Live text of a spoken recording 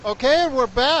Okay, and we're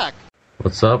back.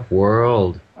 What's up,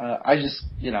 world? I just,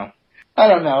 I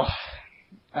don't know.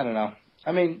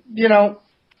 I mean,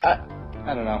 I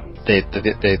don't know. They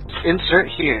Insert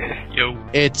here. Yo.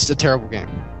 It's a terrible game.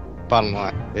 Bottom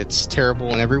line. It's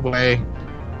terrible in every way.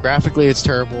 Graphically, it's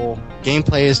terrible.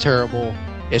 Gameplay is terrible.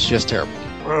 It's just terrible.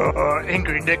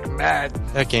 Angry Nick mad.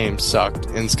 That game sucked,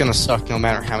 and it's gonna suck no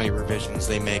matter how many revisions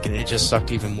they make, and it just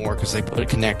sucked even more because they put a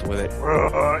Kinect with it.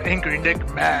 Angry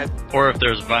Nick mad. Or if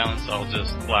there's violence, I'll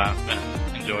just laugh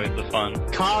and enjoy the fun.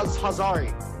 Kaz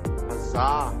Harari.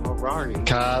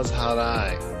 Kaz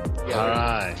Harai.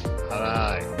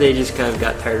 They just kind of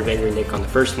got tired of Angry Nick on the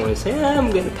first one and said,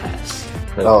 I'm gonna pass.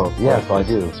 Oh, yes, I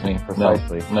do. It's me.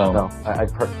 Precisely. No. I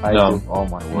No. do all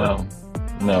my work.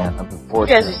 No. And You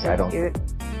guys unfortunately, are I so don't. cute.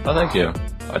 Oh, thank you.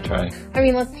 I try. I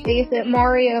mean, let's face it,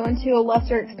 Mario and to a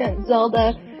lesser extent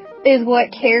Zelda is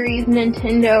what carries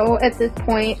Nintendo at this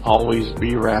point. Always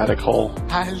be radical.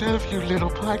 I love you,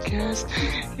 little podcast.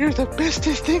 You're the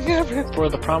bestest thing ever. For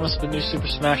the promise of a new Super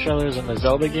Smash Bros. And the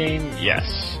Zelda game,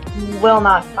 yes. You will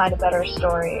not find a better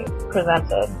story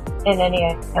presented in any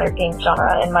other game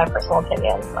genre, in my personal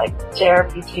opinion. Like,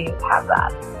 JRPGs have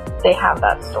that. They have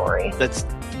that story. That's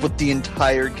what the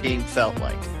entire game felt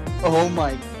like. Oh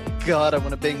my god, I want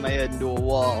to bang my head into a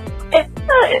wall. It's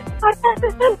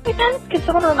podcast again? Can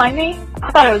someone remind me?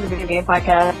 I thought it was a video game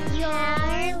podcast.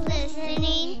 You're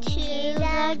listening to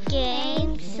the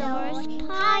Game Source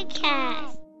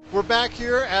Podcast. We're back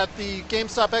here at the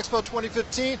GameStop Expo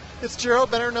 2015. It's Gerald,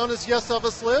 better known as Yes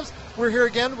Elvis Lives. We're here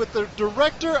again with the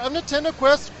director of Nintendo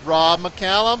Quest, Rob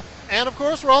McCallum. And of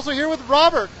course, we're also here with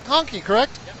Robert Conkey,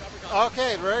 correct? Yep, Robert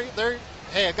Conkey. Okay, there.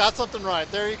 Hey, I got something right.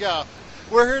 There you go.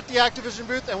 We're here at the Activision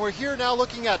booth, and we're here now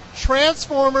looking at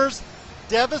Transformers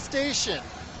Devastation.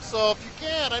 So if you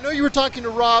can, I know you were talking to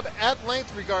Rob at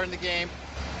length regarding the game.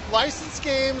 Licensed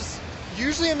games,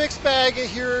 usually a mixed bag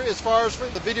here as far as for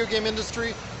the video game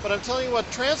industry, but I'm telling you what,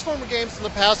 Transformer games in the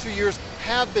past few years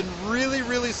have been really,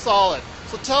 really solid.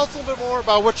 So tell us a little bit more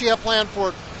about what you have planned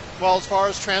for, well, as far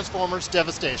as Transformers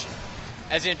Devastation.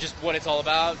 As in just what it's all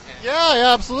about?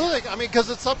 Yeah, absolutely. I mean, because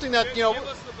it's something that,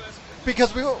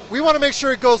 because we want to make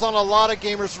sure it goes on a lot of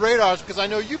gamers' radars, because I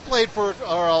know you played for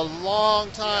a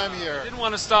long time here. I didn't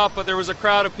want to stop, but there was a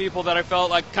crowd of people that I felt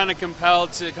like kind of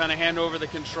compelled to kind of hand over the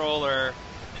controller.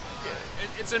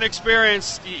 It's an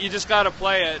experience. You just got to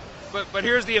play it. But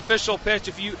here's the official pitch.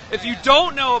 If you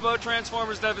don't know about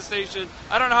Transformers Devastation,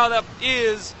 I don't know how that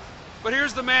is, but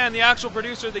here's the man, the actual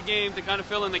producer of the game, to kind of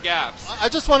fill in the gaps. I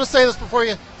just want to say this before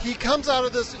he comes out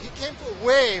of this, he came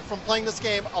away from playing this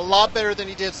game a lot better than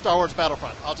he did Star Wars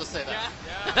Battlefront. I'll just say that.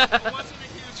 Yeah. I wasn't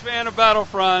a huge fan of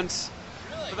Battlefront,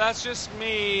 but that's just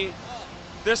me.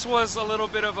 This was a little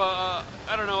bit of a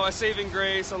saving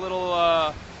grace, a little,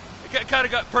 it kind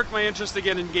of perked my interest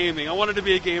again in gaming. I wanted to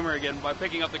be a gamer again by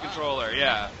picking up the controller,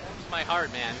 yeah. Warms my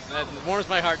heart, man. That warms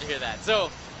my heart to hear that. So,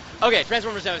 okay,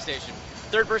 Transformers Devastation.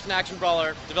 Third-person action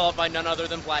brawler developed by none other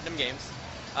than Platinum Games,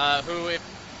 who, if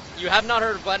you have not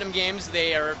heard of Platinum Games,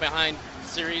 they are behind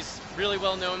series, really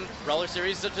well-known brawler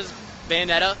series such as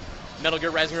Bayonetta, Metal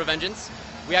Gear Rising: Revengeance.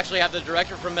 We actually have the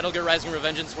director from Metal Gear Rising: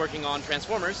 Revengeance working on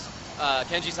Transformers,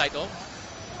 Kenji Saito.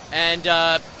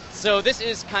 And so this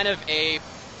is kind of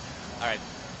Alright,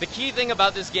 the key thing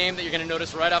about this game that you're going to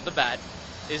notice right off the bat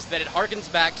is that it harkens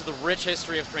back to the rich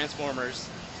history of Transformers.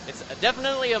 It's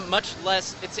definitely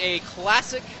it's a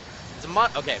classic,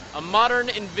 a modern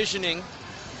envisioning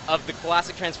of the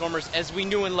classic Transformers as we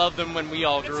knew and loved them when we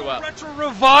all grew up. It's a retro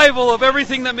revival of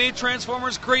everything that made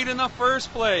Transformers great in the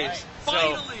first place. Right.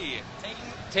 Finally! So,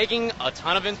 taking a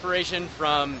ton of inspiration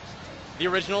from the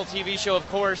original TV show, of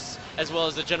course, as well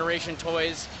as the Generation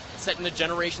toys, set in the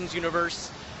Generations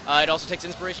universe. It also takes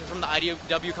inspiration from the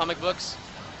IDW comic books,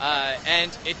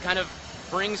 and it kind of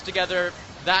brings together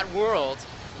that world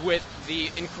with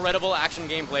the incredible action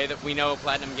gameplay that we know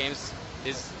Platinum Games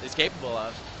is capable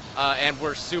of, and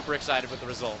we're super excited with the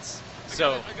results.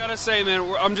 I gotta say,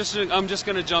 man, I'm just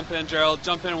gonna jump in, Gerald.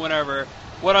 Jump in whenever.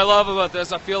 What I love about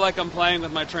this, I feel like I'm playing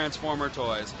with my Transformer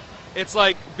toys. It's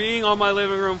like being on my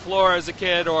living room floor as a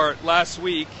kid, or last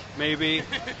week, maybe,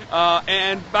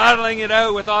 and battling it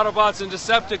out with Autobots and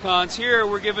Decepticons. Here,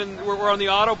 we're on the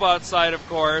Autobot side, of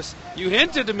course. You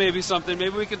hinted to maybe something.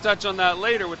 Maybe we can touch on that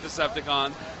later with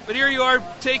Decepticons. But here you are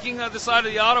taking the side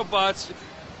of the Autobots,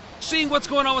 seeing what's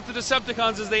going on with the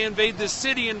Decepticons as they invade this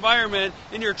city environment,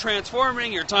 and you're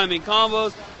transforming, you're timing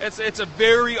combos. It's a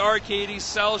very arcadey,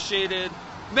 cel-shaded.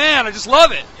 Man, I just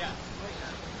love it. Yeah.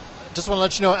 Just want to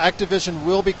let you know, Activision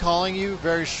will be calling you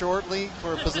very shortly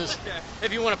for a position.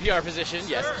 If you want a PR position,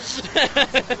 yes.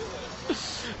 Sure.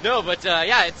 No, but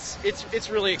yeah, it's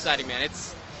really exciting, man.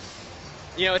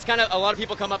 you know, it's kind of, a lot of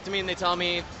people come up to me and they tell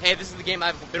me, hey, this is the game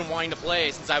I've been wanting to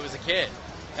play since I was a kid.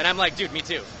 And I'm like, dude, me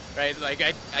too, right? Like,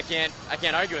 I can't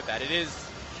argue with that. It is,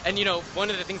 and you know, one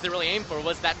of the things they really aimed for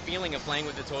was that feeling of playing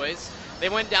with the toys. They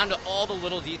went down to all the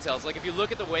little details. Like, if you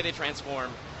look at the way they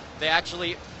transform, they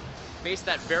actually base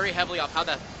that very heavily off how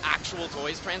the actual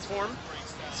toys transform.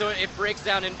 So it breaks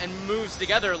down and moves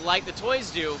together like the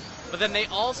toys do. But then they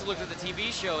also looked at the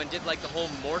TV show and did like the whole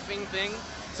morphing thing.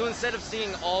 So instead of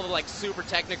seeing all the like super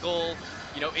technical,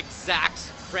 you know,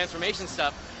 exact transformation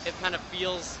stuff, it kind of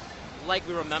feels like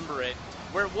we remember it,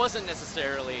 where it wasn't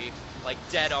necessarily like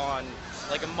dead on,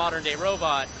 like a modern day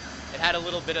robot. It had a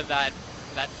little bit of that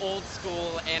old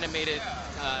school animated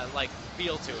like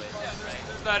feel to it. Right?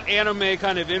 There's that anime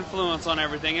kind of influence on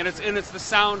everything, and it's the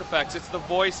sound effects, it's the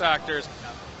voice actors.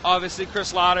 Obviously,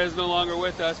 Chris Latta is no longer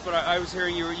with us, but I was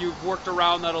hearing you've worked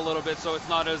around that a little bit, so it's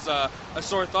not as a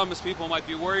sore thumb as people might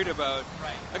be worried about.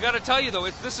 Right. I got to tell you, though,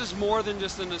 this is more than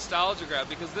just a nostalgia grab,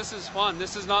 because this is fun.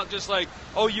 This is not just like,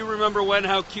 oh, you remember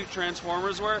how cute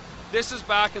Transformers were? This is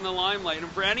back in the limelight.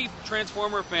 And for any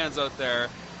Transformer fans out there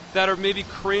that are maybe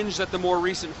cringed at the more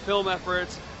recent film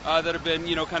efforts that have been,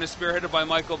 you know, kind of spearheaded by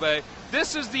Michael Bay,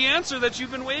 this is the answer that you've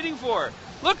been waiting for.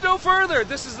 Look no further.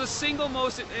 This is the single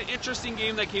most interesting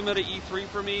game that came out of E3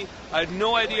 for me. I had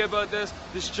no idea about this.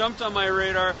 This jumped on my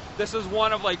radar. This is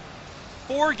one of like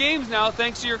 4 games now,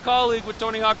 thanks to your colleague with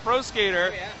Tony Hawk Pro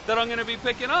Skater, that I'm going to be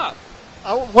picking up.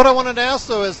 What I wanted to ask,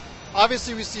 though, is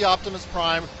obviously we see Optimus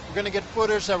Prime. We're going to get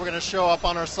footage that we're going to show up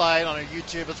on our site, on our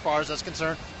YouTube, as far as that's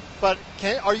concerned. But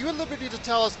are you at liberty to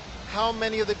tell us how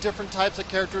many of the different types of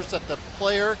characters that the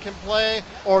player can play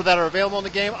or that are available in the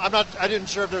game? I didn't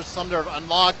sure if there's some that are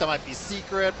unlocked that might be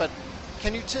secret, but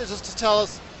can you just tell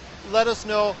us, let us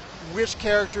know which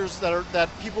characters that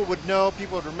people would know,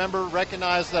 people would remember,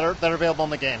 recognize that are available in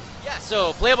the game? Yeah,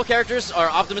 so playable characters are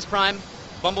Optimus Prime,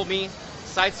 Bumblebee,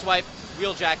 Sideswipe,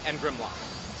 Wheeljack, and Grimlock.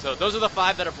 So those are the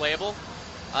 5 that are playable.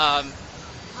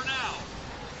 For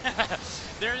now.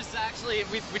 There is actually,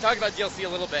 we talked about DLC a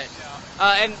little bit,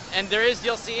 and there is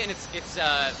DLC, and it's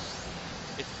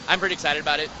I'm pretty excited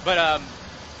about it. But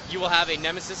you will have a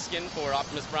Nemesis skin for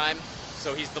Optimus Prime,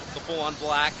 so he's the full-on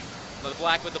black, the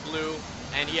black with the blue,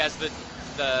 and he has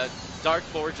the Dark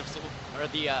Forge of, or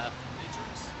the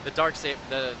Dark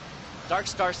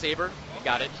Star Saber.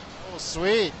 Got it. Oh,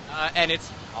 sweet. And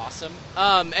it's awesome.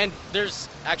 And there's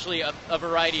actually a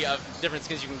variety of different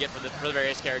skins you can get for the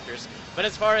various characters. But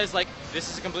as far as like,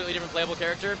 this is a completely different playable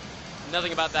character,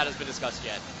 nothing about that has been discussed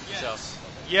yet.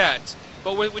 Yet.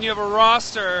 But when you have a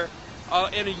roster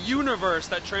in a universe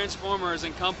that Transformers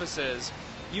encompasses,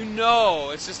 you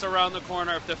know it's just around the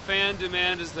corner if the fan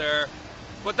demand is there.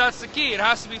 But that's the key. It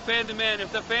has to be fan demand.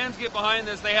 If the fans get behind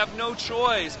this, they have no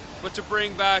choice but to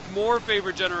bring back more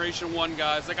favorite Generation 1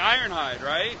 guys like Ironhide,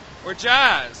 right? Or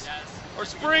Jazz. Or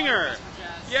Springer.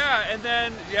 Yeah, and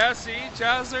then, see,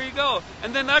 Jazz, there you go.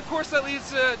 And then, of course, that leads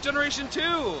to Generation 2.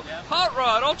 Hot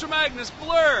Rod, Ultra Magnus,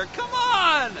 Blur. Come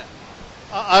on!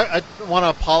 I want to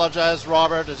apologize,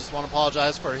 Robert. I just want to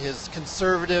apologize for his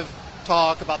conservative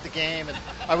talk about the game, and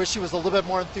I wish he was a little bit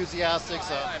more enthusiastic.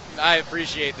 So I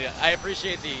appreciate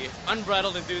the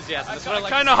unbridled enthusiasm. I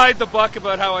kind of hide the buck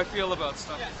about how I feel about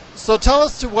stuff. So tell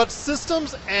us to what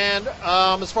systems and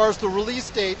as far as the release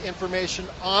date information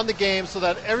on the game, so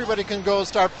that everybody can go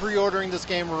start pre-ordering this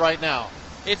game right now.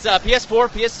 It's PS4,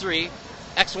 PS3,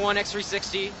 X1,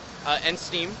 X360, and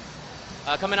Steam,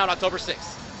 coming out October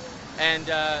 6th. And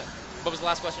what was the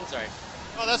last question? Sorry.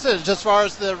 Oh, that's it. Just as far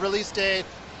as the release date,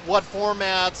 what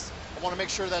formats? I want to make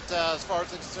sure that as far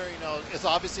as it's concerned, it's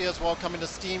obviously as well coming to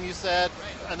Steam, you said,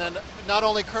 and then not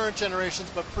only current generations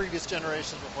but previous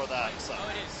generations before that. So. Oh,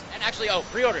 it is. And actually,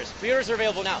 pre-orders. Pre-orders are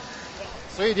available now.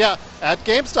 Sweet, yeah, at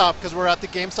GameStop, because we're at the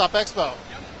GameStop Expo.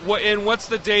 And what's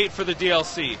the date for the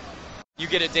DLC? You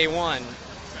get it day 1,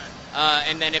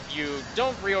 and then if you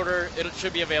don't pre-order, it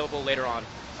should be available later on.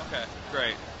 Okay,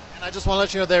 great. I just want to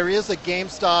let you know there is a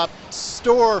GameStop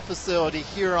store facility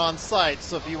here on site,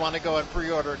 so if you want to go and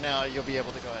pre-order now, you'll be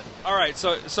able to go ahead. All right,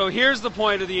 so here's the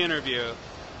point of the interview,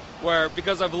 where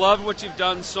because I've loved what you've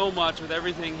done so much with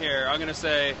everything here, I'm going to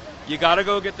say you got to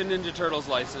go get the Ninja Turtles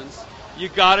license. You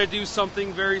got to do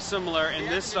something very similar in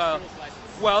this style.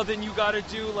 Well, then you got to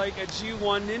do like a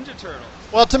G1 Ninja Turtle.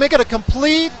 Well, to make it a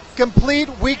complete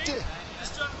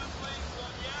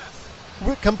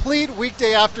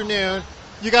weekday afternoon,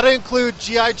 you got to include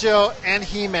G.I. Joe and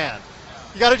He-Man.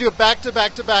 You got to do it back to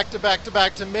back to back to back to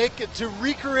back to make it, to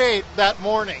recreate that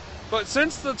morning. But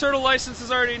since the turtle license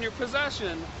is already in your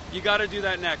possession, you got to do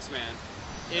that next, man.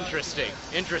 Interesting.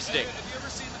 Have you ever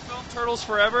seen the film Turtles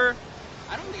Forever?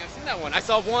 I don't think I've seen that one. I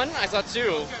saw one. I saw two.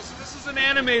 Okay, so this is an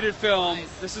animated film.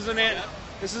 This is an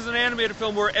animated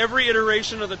film where every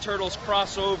iteration of the Turtles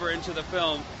cross over into the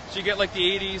film. So you get like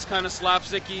the 80s kind of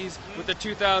slapstickies with the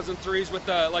 2003s with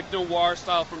the like noir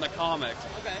style from the comics.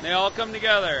 Okay. They all come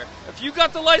together. If you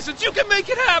got the license, you can make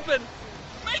it happen.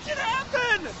 Make it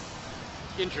happen.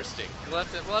 Interesting. We'll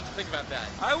have to think about that.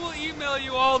 I will email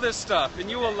you all this stuff,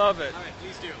 and you will love it. All right,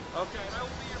 please do. Okay. I will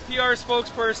be your PR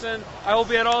spokesperson. I will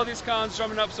be at all these cons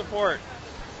drumming up support.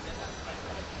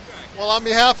 Well, on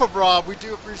behalf of Rob, we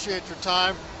do appreciate your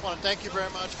time. I want to thank you very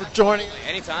much for joining us.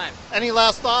 Anytime. Any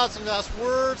last thoughts and last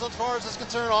words as far as is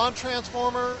concerned on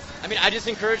Transformers? I mean, I just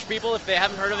encourage people, if they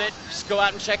haven't heard of it, just go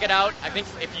out and check it out. I think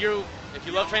if you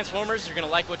love Transformers, you're going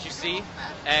to like what you see.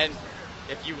 And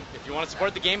if you want to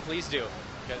support the game, please do,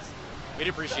 because we'd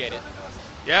appreciate it.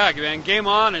 Yeah, man, game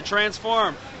on and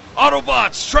transform.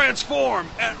 Autobots, transform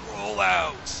and roll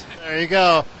out. There you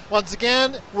go. Once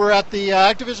again, we're at the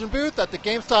Activision booth at the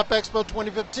GameStop Expo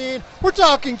 2015. We're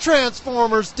talking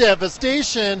Transformers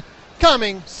Devastation,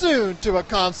 coming soon to a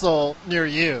console near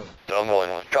you. Someone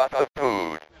got the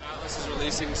food. Atlas is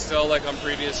releasing still like on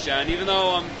previous gen, even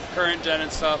though I'm current gen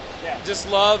and stuff. Just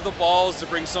love the balls to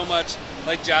bring so much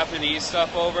like Japanese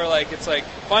stuff over. Like it's like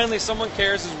finally someone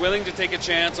cares, is willing to take a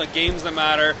chance on games that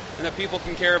matter and that people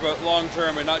can care about long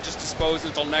term and not just dispose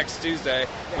until next Tuesday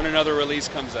when another release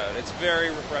comes out. It's very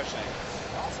refreshing.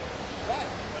 Awesome. Right.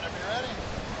 Whenever you're ready.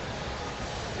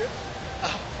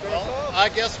 Well, I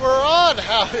guess we're on.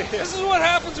 This is what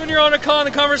happens when you're on a con.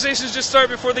 The conversations just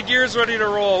start before the gear's ready to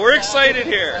roll. We're excited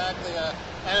here. Exactly.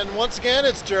 And once again,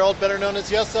 it's Gerald, better known as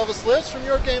Yes Elvis Lives from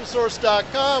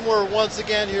YourGameSource.com. We're once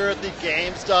again here at the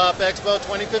GameStop Expo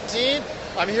 2015.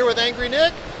 I'm here with Angry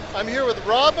Nick. I'm here with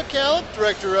Rob McCallum,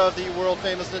 director of the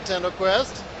world-famous Nintendo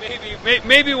Quest.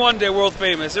 Maybe one day world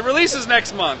famous. It releases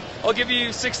next month. I'll give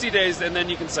you 60 days, and then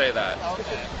you can say that.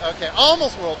 Okay.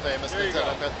 Almost world-famous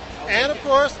Nintendo Quest. And, of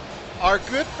course, our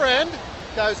good friend,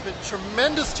 guy who's been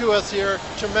tremendous to us here,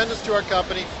 tremendous to our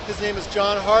company. His name is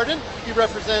John Harden. He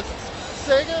represents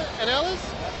Sega and Atlas?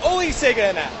 Only Sega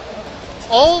and Atlas.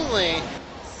 Only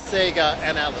Sega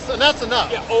and Atlas. And that's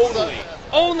enough. Yeah, only.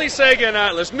 Only Sega and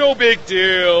Atlas. No big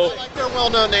deal. Not like they're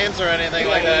well-known names or anything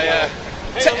like that, yeah.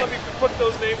 Hey, let me put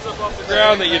those names up off the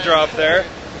ground that you dropped there.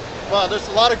 Well, there's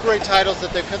a lot of great titles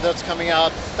that's coming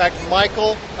out. In fact,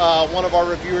 Michael, one of our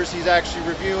reviewers, he's actually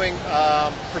reviewing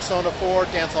Persona 4,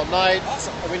 Dance All Night.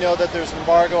 Awesome. And we know that there's an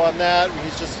embargo on that.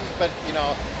 But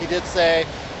he did say...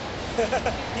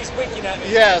 He's winking at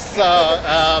me. Yes,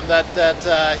 that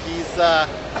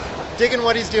he's digging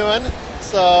what he's doing.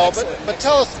 So, but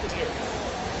tell us,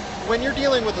 when you're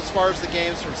dealing with, as far as the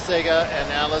games from Sega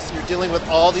and Atlas, you're dealing with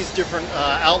all these different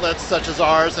outlets such as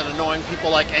ours and annoying people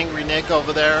like Angry Nick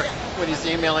over there when he's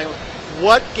emailing.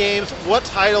 What games, what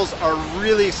titles are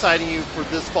really exciting you for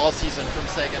this fall season from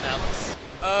Sega and Atlas?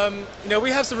 We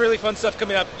have some really fun stuff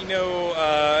coming up.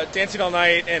 Dancing All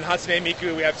Night and Hatsune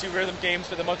Miku. We have 2 rhythm games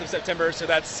for the month of September, so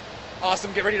that's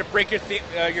awesome. Get ready to break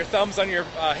your thumbs on your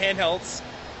handhelds.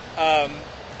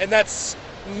 And that's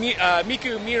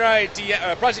Miku Mirai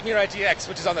Project Mirai DX,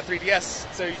 which is on the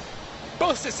 3DS. So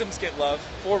both systems get love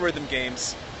for rhythm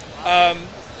games.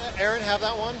 Aaron have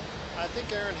that one? I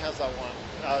think Aaron has that one.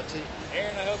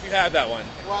 Aaron, I hope you have that one.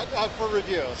 Well, for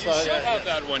review. You should have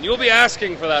that one. You'll be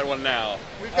asking for that one now.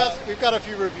 We've got a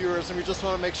few reviewers, and we just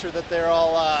want to make sure that they're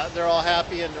all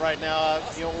happy. And right now,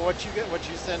 what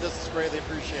you send us is greatly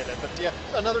appreciated. But yeah,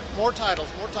 more titles.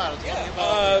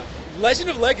 Yeah. Legend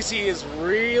of Legacy is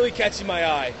really catching my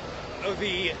eye.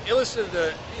 The illustrated,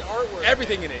 the artwork,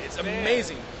 everything in it. It's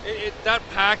amazing. That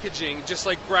packaging just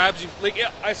like grabs you. Like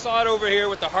I saw it over here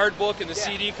with the hard book and the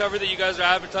CD cover that you guys are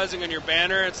advertising on your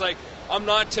banner. It's like I'm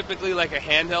not typically like a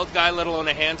handheld guy, let alone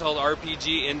a handheld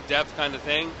RPG in-depth kind of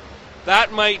thing.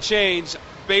 That might change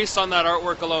based on that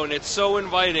artwork alone. It's so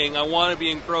inviting. I want to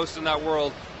be engrossed in that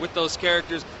world with those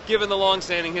characters, given the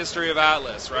long-standing history of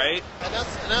Atlas, right? And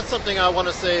that's something I want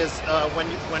to say is when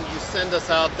you send us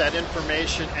out that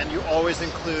information, and you always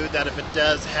include that if it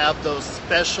does have those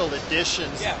special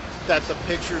editions, that the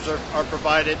pictures are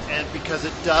provided, and because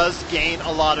it does gain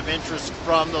a lot of interest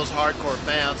from those hardcore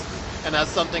fans. And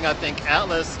that's something I think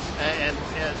Atlas and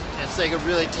Sega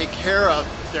really take care of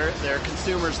their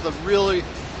consumers, the really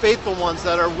faithful ones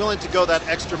that are willing to go that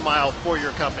extra mile for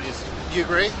your companies. Do you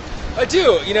agree? I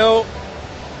do.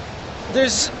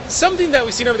 There's something that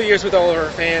we've seen over the years with all of our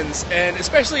fans, and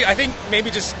especially I think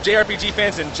maybe just JRPG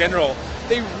fans in general,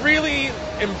 they really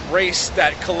embrace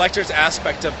that collector's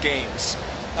aspect of games.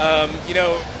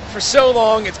 For so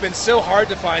long it's been so hard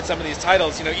to find some of these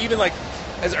titles, even like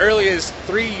as early as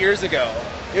 3 years ago.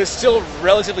 it was still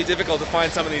relatively difficult to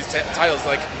find some of these titles.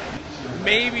 Like,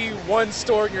 maybe one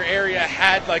store in your area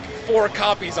had like 4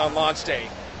 copies on launch day,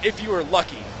 if you were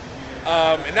lucky.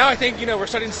 And now I think, we're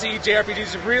starting to see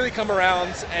JRPGs really come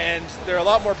around, and they're a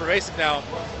lot more pervasive now.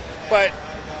 But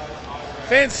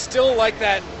fans still like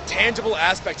that tangible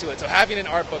aspect to it. So having an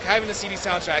art book, having a CD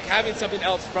soundtrack, having something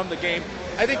else from the game,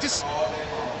 I think it's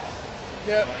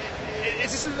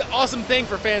just an awesome thing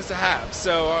for fans to have.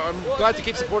 So I'm glad to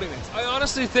keep supporting these. I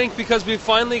honestly think because we've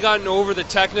finally gotten over the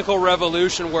technical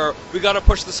revolution where we got to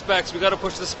push the specs,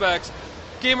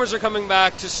 gamers are coming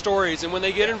back to stories, and when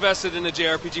they get invested in a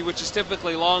JRPG, which is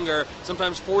typically longer,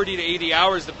 sometimes 40 to 80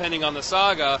 hours depending on the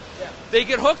saga, they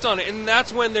get hooked on it, and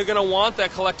that's when they're going to want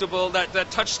that collectible, that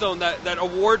touchstone, that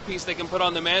award piece they can put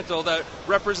on the mantle that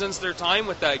represents their time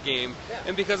with that game.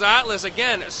 And because Atlus,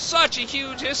 again, such a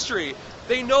huge history,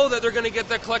 they know that they're going to get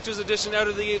that collector's edition out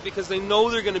of the gate because they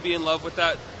know they're going to be in love with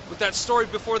that story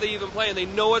before they even play, and they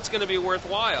know it's going to be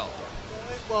worthwhile.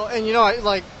 Well, and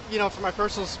from my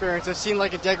personal experience, I've seen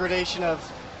like a degradation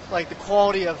of like the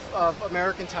quality of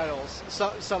American titles,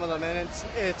 some of them, and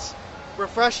it's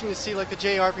refreshing to see like the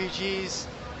JRPGs,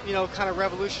 kind of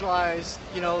revolutionize,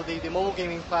 the mobile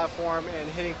gaming platform and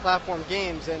hitting platform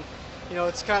games, and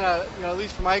it's kind of, at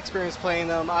least from my experience playing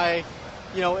them,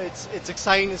 it's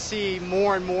exciting to see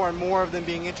more and more and more of them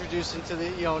being introduced into the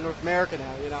North America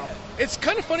now. It's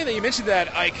kind of funny that you mentioned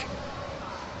that, Ike.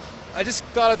 I just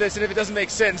thought of this, and if it doesn't make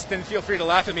sense, then feel free to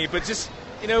laugh at me. But just,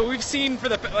 we've seen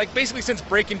basically since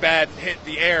Breaking Bad hit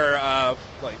the air,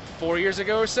 4 years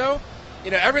ago or so,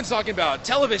 everyone's talking about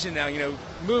television now.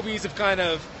 Movies have kind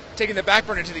of taken the back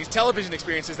burner to these television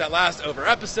experiences that last over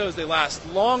episodes. They last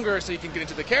longer, so you can get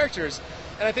into the characters.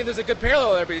 And I think there's a good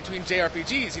parallel there between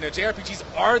JRPGs. JRPGs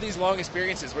are these long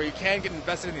experiences where you can get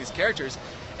invested in these characters,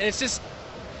 and it's just.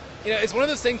 It's one of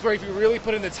those things where if you really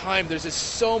put in the time, there's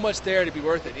just so much there to be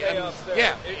worth it.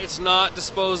 It's not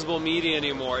disposable media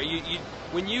anymore.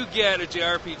 When you get a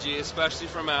JRPG, especially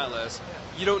from Atlus,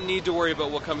 you don't need to worry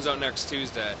about what comes out next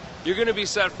Tuesday. You're going to be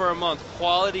set for a month,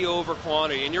 quality over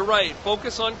quantity. And you're right,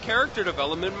 focus on character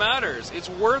development matters. It's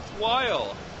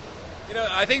worthwhile.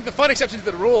 I think the fun exception to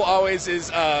the rule always is,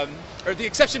 or the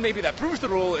exception maybe that proves the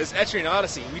rule, is Etrian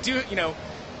Odyssey.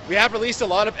 We have released a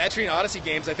lot of Etrian Odyssey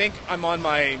games. I think I'm on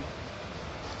my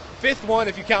 5th one,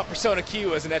 if you count Persona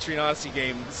Q as an Etrian Odyssey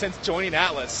game, since joining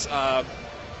Atlus.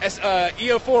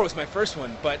 EO4 was my first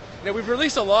one, but we've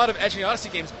released a lot of Etrian Odyssey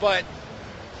games, but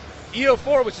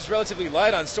EO4, which is relatively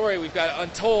light on story, we've got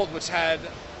Untold, which had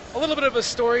a little bit of a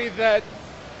story that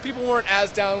people weren't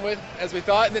as down with as we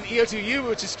thought, and then EO2U,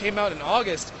 which just came out in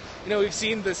August. We've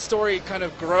seen the story kind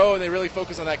of grow, and they really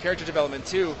focus on that character development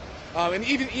too. And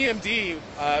even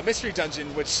EMD, Mystery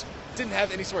Dungeon, which didn't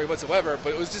have any story whatsoever,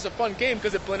 but it was just a fun game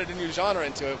because it blended a new genre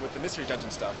into it with the Mystery Dungeon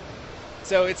stuff.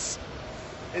 So it's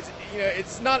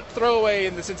not throwaway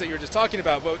in the sense that you were just talking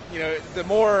about, but the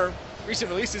more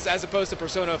recent releases as opposed to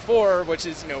Persona 4, which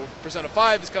is Persona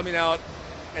 5 is coming out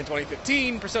in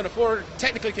 2015. Persona 4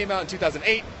 technically came out in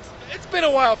 2008. It's been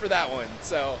a while for that one.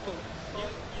 So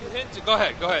you hinted. Go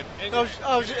ahead.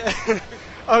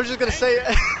 I was just gonna say.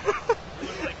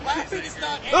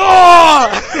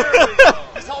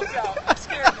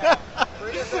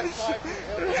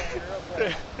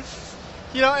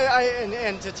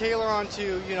 And to tailor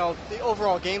onto the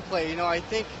overall gameplay, I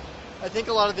think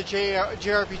a lot of the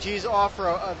JRPGs offer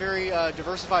a very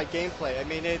diversified gameplay. I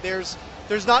mean,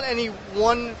 there's not any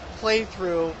one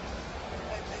playthrough.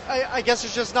 I guess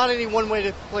there's just not any one way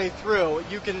to play through.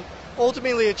 You can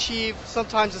ultimately achieve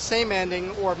sometimes the same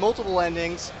ending or multiple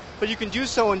endings, but you can do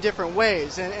so in different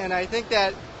ways. And I think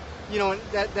that,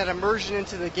 that immersion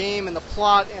into the game and the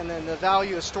plot and then the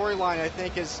value of storyline, I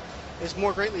think is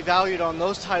more greatly valued on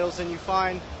those titles than you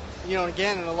find,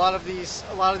 again, in a lot of these,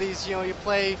 you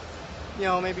play,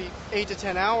 maybe 8 to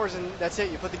 10 hours and that's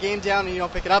it. You put the game down and you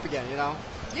don't pick it up again,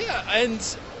 Yeah, and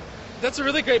that's a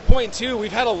really great point too.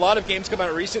 We've had a lot of games come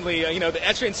out recently. The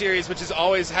Etrian series, which has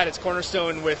always had its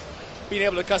cornerstone with being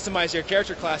able to customize your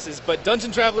character classes, but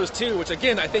Dungeon Travelers 2, which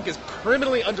again I think is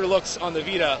criminally underlooked on the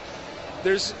Vita,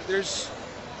 there's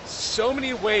so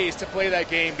many ways to play that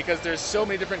game because there's so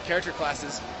many different character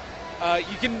classes.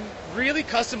 You can really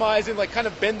customize and kind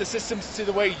of bend the systems to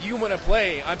the way you want to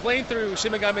play. I'm playing through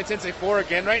Shin Megami Tensei 4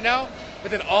 again right now,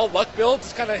 with an all luck build,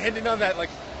 just kind of hinting on that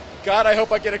God, I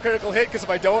hope I get a critical hit, because if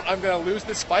I don't, I'm going to lose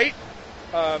this fight.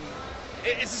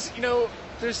 It's just,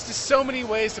 there's just so many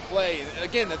ways to play.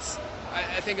 Again, that's,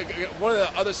 I think, one of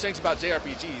the other strengths about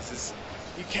JRPGs is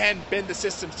you can bend the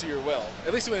systems to your will.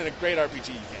 At least when in a great RPG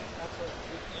you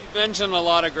can. mentioned a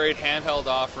lot of great handheld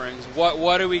offerings.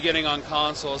 What are we getting on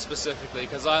console specifically?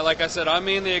 Because like I said, I'm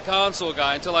mainly a console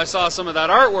guy until I saw some of that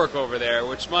artwork over there,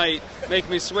 which might make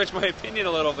me switch my opinion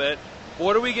a little bit.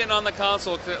 What are we getting on the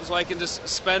console so I can just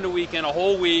spend a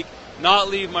whole week, not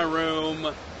leave my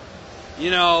room?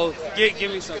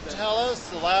 Give me something. Tell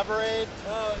us, elaborate.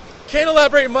 Can't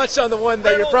elaborate much on the one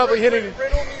that you're probably hitting.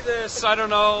 Riddle me this. I don't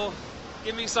know.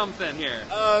 Give me something here.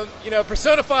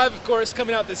 Persona 5, of course,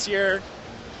 coming out this year.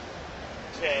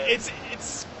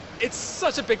 It's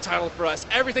such a big title for us.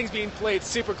 Everything's being played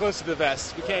super close to the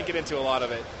vest. We can't get into a lot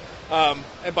of it.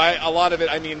 And by a lot of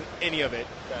it, I mean any of it.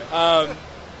 Okay.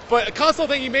 But a console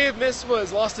thing you may have missed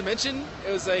was Lost Dimension.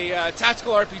 It was a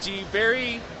tactical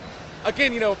RPG.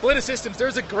 Again, Ballista Systems,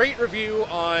 there's a great review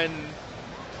on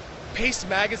Paste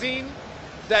Magazine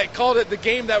that called it the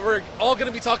game that we're all going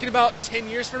to be talking about 10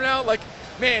 years from now. Like,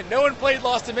 man, no one played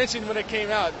Lost Dimension when it came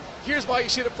out. Here's why you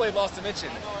should have played Lost Dimension.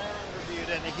 I know Aaron reviewed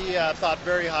it, and he thought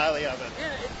very highly of it.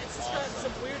 Yeah, it's just got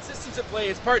some weird systems at play.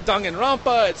 It's part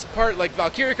Danganronpa, it's part like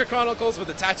Valkyria Chronicles with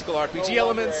the tactical RPG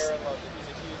elements. He's a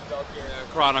huge Valkyria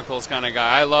Chronicles kind of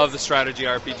guy. I love the strategy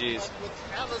RPGs. With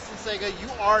Atlas and Sega, you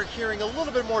are hearing a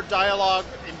little bit more dialogue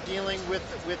in dealing with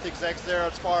execs there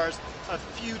as far as a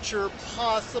future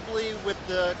possibly with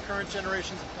the current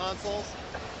generations of consoles?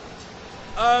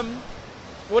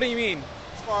 What do you mean?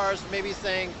 As far as maybe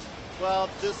saying, well,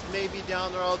 this may be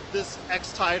down the road, this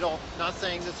X title, not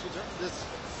saying this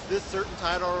certain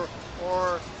title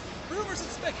or rumors and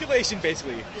speculation,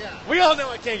 basically. Yeah. We all know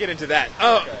I can't get into that.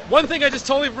 One thing I just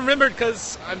totally remembered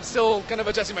because I'm still kind of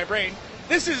adjusting my brain.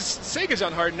 This is Sega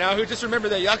John Harden now, who just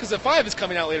remembered that Yakuza 5 is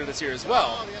coming out later this year as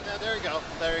well. Oh, yeah, there you go.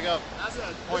 There you go.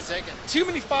 Point taken. Too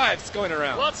many fives going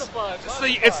around. Lots of fives.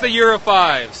 It's the year of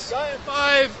fives. Giant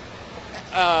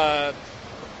 5,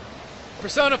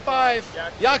 Persona 5,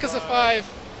 Yakuza 5,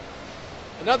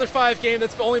 another 5 game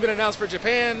that's only been announced for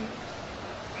Japan.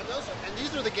 And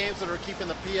these are the games that are keeping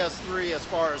the PS3 as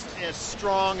far as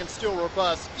strong and still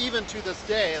robust, even to this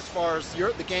day, as far as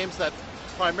the games that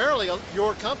primarily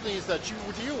your companies that you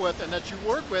deal with and that you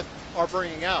work with are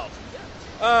bringing out.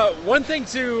 One thing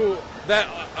too that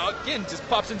again just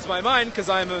pops into my mind because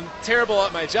I'm terrible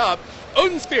at my job.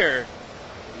 Odin Sphere,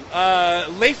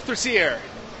 Leif Thursier.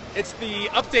 It's the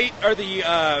update or the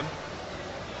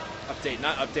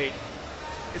not update.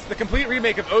 It's the complete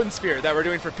remake of Odin Sphere that we're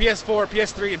doing for PS4,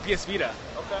 PS3, and PS Vita.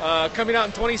 Okay. Coming out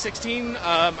in 2016.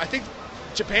 I think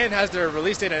Japan has their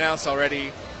release date announced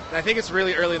already. And I think it's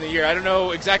really early in the year. I don't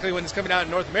know exactly when it's coming out in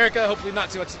North America. Hopefully not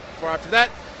too much far after that.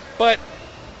 But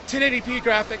 1080p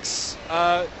graphics.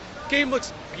 Game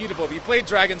looks beautiful. If you played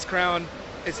Dragon's Crown,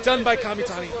 it's done by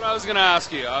Kamitani. This is what I was going to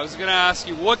ask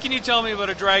you. What can you tell me about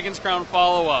a Dragon's Crown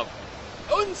follow-up?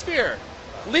 Odin Sphere.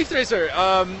 Leaf Racer.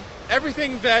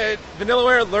 Everything that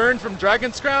Vanillaware learned from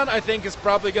Dragon's Crown, I think, is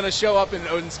probably going to show up in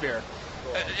Odin Sphere.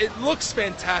 Cool. It looks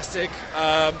fantastic.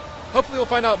 Hopefully we'll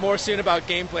find out more soon about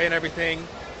gameplay and everything.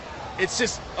 It's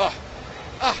just, Because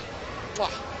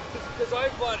I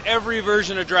bought every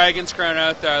version of Dragon's Crown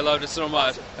out there. I loved it so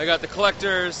much. I got the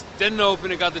collectors, didn't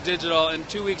open it, got the digital, and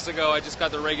 2 weeks ago I just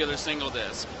got the regular single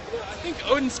disc. I think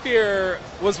Odin Sphere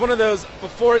was one of those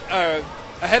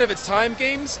ahead of its time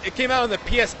games. It came out on the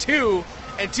PS2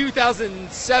 in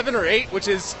 2007 or 8, which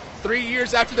is 3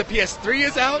 years after the PS3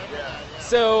 is out.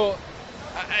 So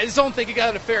I just don't think it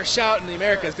got a fair shout in the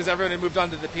Americas because everyone had moved on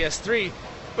to the PS3.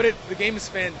 But the game is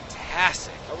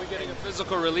fantastic. Are we getting a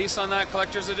physical release on that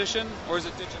collector's edition, or is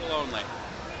it digital only?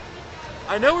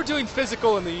 I know we're doing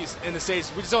physical in the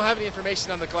States. We just don't have any information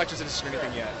on the collector's edition or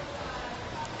anything yet.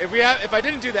 If I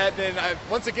didn't do that, then I've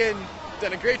once again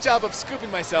done a great job of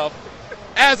scooping myself,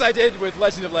 as I did with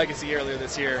Legend of Legacy earlier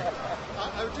this year.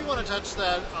 I do want to touch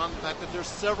that on the fact that there's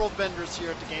several vendors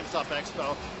here at the GameStop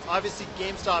Expo. Obviously,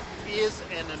 GameStop is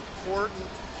an important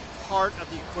part of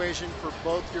the equation for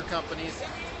both your companies.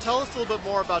 Tell us a little bit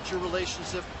more about your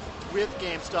relationship with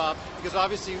GameStop, because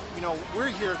obviously, we're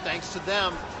here thanks to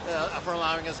them for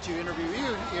allowing us to interview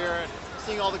you here and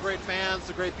seeing all the great fans,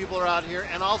 the great people are out here,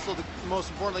 and also most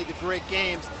importantly, the great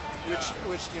games,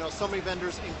 which so many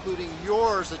vendors, including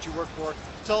yours that you work for.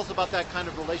 Tell us about that kind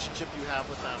of relationship you have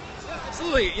with them.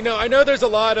 Absolutely. I know there's a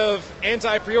lot of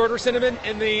anti-pre-order sentiment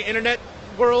in the internet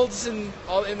worlds and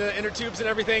all in the inner tubes and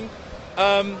everything.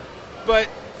 But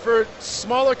for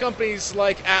smaller companies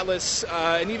like Atlas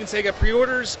and even Sega,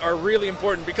 pre-orders are really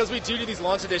important because we do these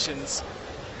launch editions.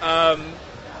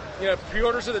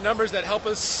 Pre-orders are the numbers that help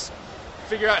us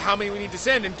figure out how many we need to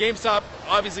send, and GameStop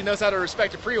obviously knows how to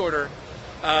respect a pre-order.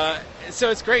 So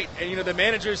it's great, and the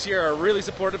managers here are really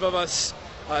supportive of us.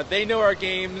 They know our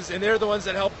games, and they're the ones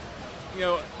that help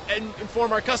and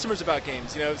inform our customers about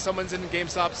games. Someone's in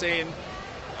GameStop saying,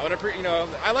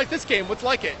 I like this game. What's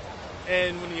like it?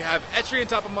 And when you have Etrian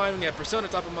top of mind, when you have Persona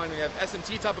top of mind, when you have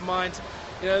SMT top of mind,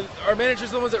 our managers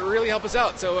are the ones that really help us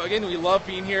out. So again, we love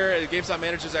being here at GameStop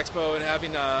Managers Expo and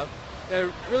having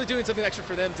really doing something extra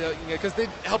for them to, because they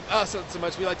help us so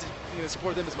much. We like to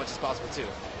support them as much as possible too.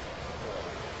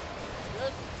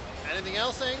 Good. Anything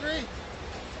else, Angry?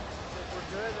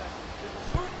 We're good.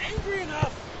 We're angry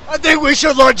enough. I think we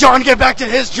should let John get back to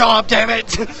his job, damn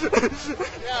it.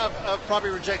 Yeah, I'm probably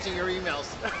rejecting your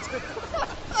emails.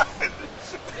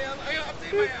 Yeah, I gotta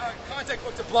update my contact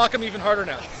book to block him even harder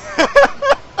now.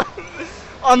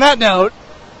 On that note,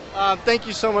 thank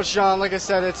you so much, John. Like I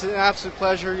said, it's an absolute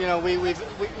pleasure.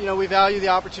 We value the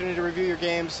opportunity to review your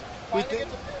games. Finally get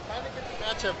to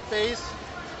match a face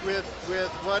with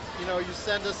what you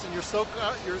send us, and you're so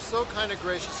kind and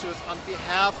gracious to us. On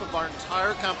behalf of our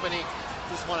entire company,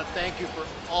 just want to thank you for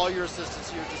all your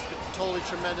assistance. You've just been totally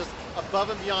tremendous, above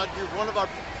and beyond. You're one of our,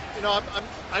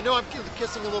 I know I'm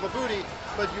kissing a little booty,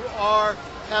 but you're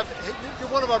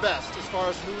one of our best as far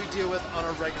as who we deal with on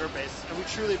a regular basis, and we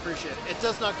truly appreciate it. It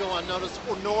does not go unnoticed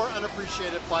nor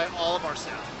unappreciated by all of our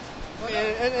staff.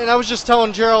 And I was just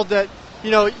telling Gerald that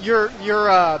your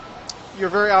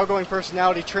very outgoing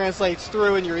personality translates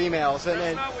through in your emails.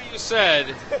 That's not what you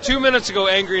said. 2 minutes ago,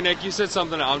 Angry Nick, you said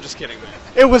something. I'm just kidding, man.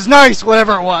 It was nice,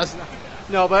 whatever it was.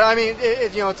 No, but I mean,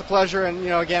 it's a pleasure, and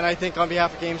again, I think on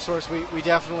behalf of GameSource, we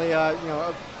definitely,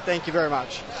 thank you very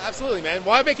much. Absolutely, man.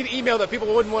 Why make an email that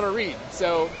people wouldn't want to read?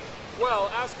 So,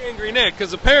 well, ask Angry Nick,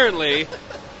 because apparently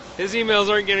his emails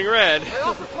aren't getting read. I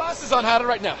offer classes on how to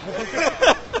right now.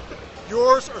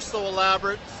 Yours are so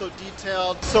elaborate, so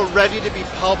detailed, so ready to be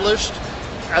published,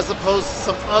 as opposed to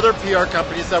some other PR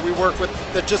companies that we work with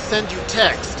that just send you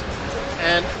text.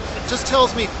 And it just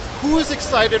tells me who is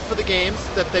excited for the games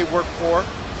that they work for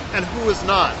and who is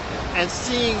not. And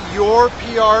seeing your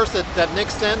PRs that Nick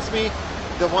sends me,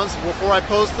 the ones before I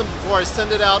post them, before I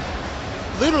send it out,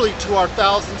 literally to our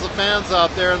thousands of fans out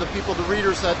there and the people, the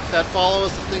readers that follow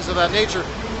us and things of that nature,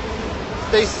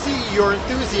 they see your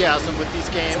enthusiasm with these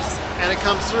games, and it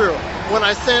comes through. When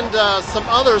I send some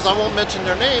others, I won't mention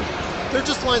their name, they're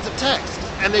just lines of text,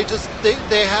 and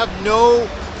they have no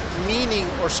meaning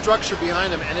or structure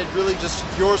behind them, and it really just,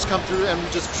 yours come through, and we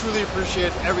just truly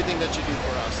appreciate everything that you do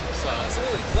for us. So,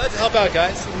 absolutely. Glad to help out,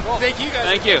 guys. Well, thank you guys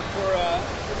thank you.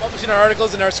 For publishing our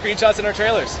articles and our screenshots and our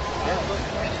trailers.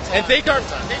 And thank your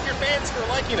fans for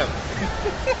liking them.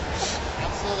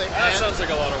 Absolutely. That sounds like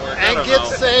a lot of work. And get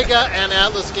Sega and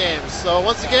Atlas games. So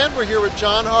once again, we're here with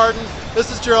John Harden.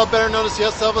 This is Gerald, better known as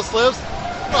Yes Elvis Lives.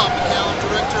 Rob McCallum,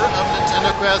 director of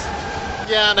Nintendo Quest.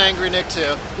 Yeah, and Angry Nick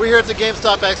too. We're here at the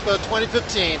GameStop Expo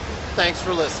 2015. Thanks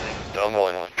for listening.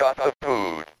 Someone got a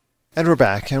food. And we're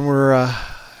back, and we're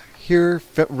here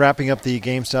wrapping up the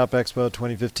GameStop Expo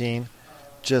 2015.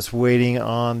 Just waiting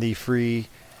on the free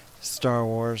Star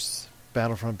Wars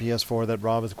Battlefront PS4 that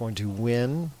Rob is going to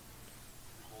win.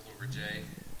 Jay.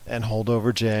 And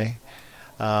Holdover Jay.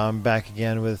 Back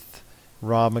again with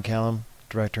Rob McCallum,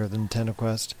 director of the Nintendo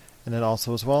Quest, and then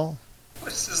also as well.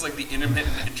 This is like the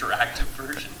intermittent interactive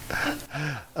version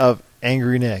of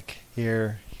Angry Nick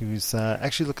here. Who's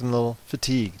actually looking a little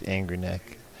fatigued, Angry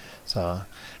Nick. So,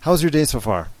 how was your day so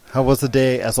far? How was the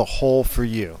day as a whole for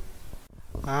you?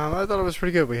 I thought it was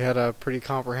pretty good. We had a pretty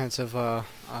comprehensive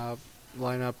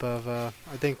lineup of,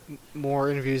 I think, more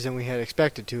interviews than we had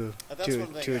expected to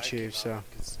achieve. So,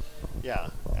 yeah,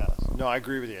 no, I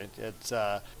agree with you. It's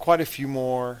quite a few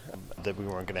more that we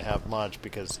weren't going to have much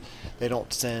because they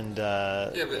don't send.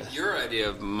 Yeah, but your idea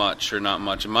of much or not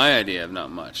much, and my idea of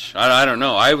not much. I don't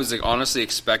know. I was honestly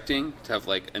expecting to have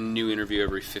like a new interview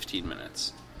every 15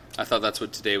 minutes. I thought that's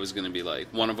what today was going to be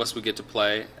like. One of us would get to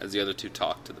play as the other two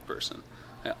talk to the person.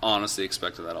 I honestly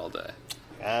expected that all day.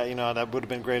 That would have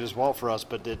been great as well for us,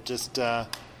 but it just,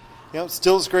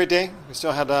 still was a great day. We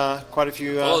still had quite a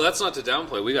few... that's not to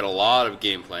downplay. We got a lot of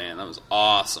gameplay, and that was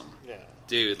awesome. Yeah.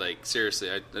 Dude, seriously,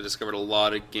 I discovered a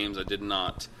lot of games I did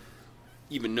not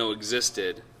even know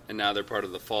existed, and now they're part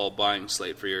of the fall buying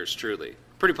slate for yours truly.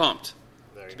 Pretty pumped,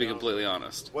 to be completely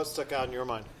honest. What stuck out in your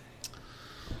mind?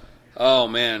 Oh,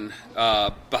 man.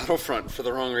 Battlefront for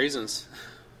the wrong reasons.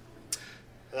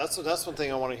 That's one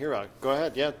thing I want to hear about. Go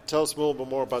ahead. Yeah, tell us a little bit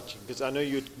more about you, because I know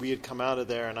we had come out of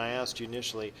there, and I asked you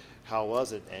initially, how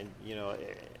was it? And,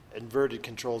 inverted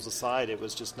controls aside, it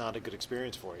was just not a good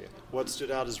experience for you. What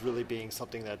stood out as really being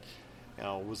something that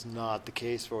was not the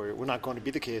case for you? We're not going to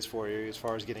be the case for you as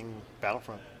far as getting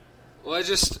Battlefront. Well,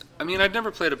 I'd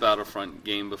never played a Battlefront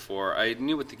game before. I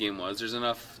knew what the game was. There's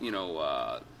enough,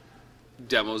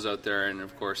 demos out there, and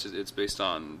of course it's based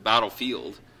on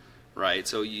Battlefield, right?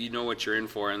 So you know what you're in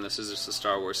for, and this is just a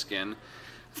Star Wars skin.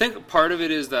 I think part of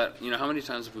it is that, how many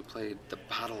times have we played the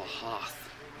Battle of Hoth?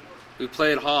 We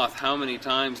played Hoth how many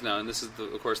times now, and this is,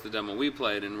 of course, the demo we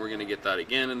played, and we're going to get that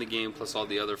again in the game, plus all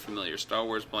the other familiar Star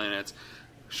Wars planets.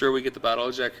 Sure, we get the Battle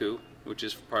of Jakku, which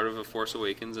is part of A Force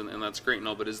Awakens, and that's great and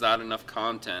all, but is that enough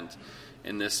content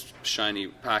in this shiny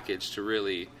package to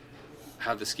really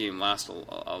have this game last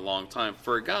a long time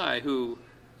for a guy who,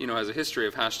 has a history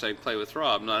of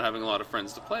 #PlayWithRob, not having a lot of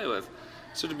friends to play with?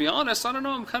 So to be honest, I don't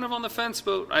know, I'm kind of on the fence,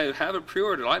 but I have it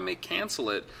pre-ordered. I may cancel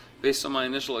it based on my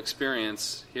initial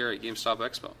experience here at GameStop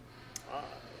Expo.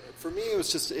 For me,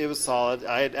 it was solid.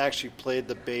 I had actually played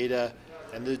the beta,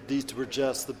 and these were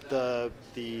just the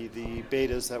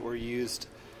betas that were used.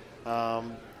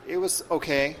 It was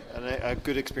okay, and a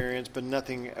good experience, but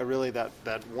nothing really that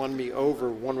won me over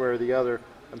one way or the other.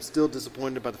 I'm still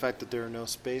disappointed by the fact that there are no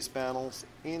space battles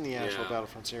in the actual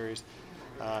Battlefront series,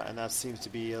 and that seems to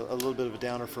be a little bit of a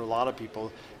downer for a lot of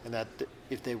people, and that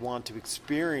if they want to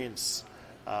experience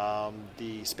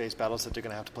the space battles, that they're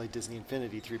going to have to play Disney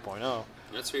Infinity 3.0.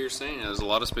 That's what you're saying. There's a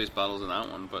lot of space battles in that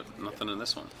one, but nothing in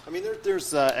this one. I mean,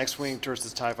 there's X-Wing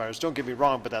versus TIE Fighters. Don't get me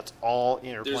wrong, but that's all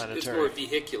interplanetary. It's more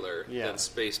vehicular than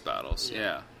space battles.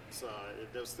 Yeah. So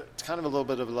it's kind of a little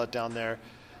bit of a letdown there.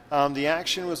 The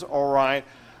action was all right.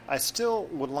 I still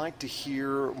would like to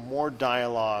hear more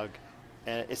dialogue,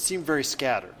 and it seemed very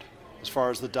scattered as far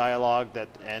as the dialogue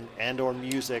and or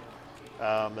music.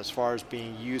 As far as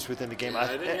being used within the game. Yeah,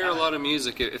 I didn't hear a lot of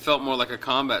music. It felt more like a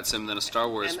combat sim than a Star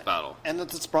Wars battle. And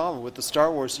that's the problem with the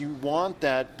Star Wars. You want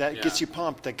that gets you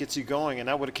pumped, that gets you going, and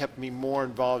that would have kept me more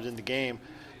involved in the game.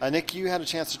 Nick, you had a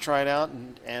chance to try it out,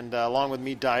 and along with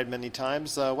me, died many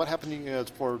times. What happened as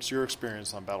far as your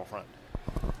experience on Battlefront?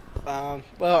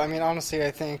 Well, I mean, honestly,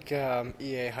 I think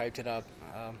EA hyped it up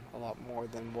a lot more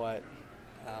than what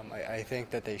I think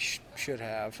that they should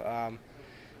have.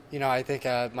 I think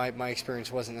my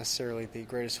experience wasn't necessarily the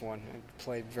greatest one. It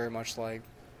played very much like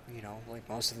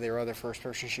most of their other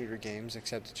first-person shooter games,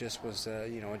 except it just was,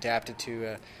 adapted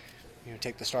to,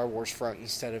 take the Star Wars front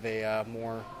instead of a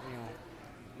more,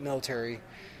 military.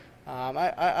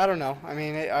 I don't know. I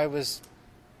mean, it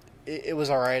was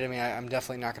all right. I mean, I'm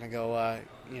definitely not going to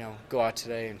go out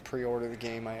today and pre-order the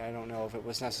game. I don't know if it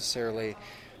was necessarily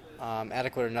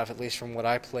adequate enough, at least from what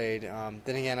I played.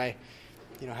 Then again,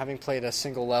 having played a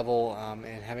single level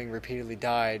and having repeatedly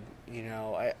died,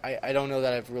 I don't know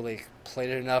that I've really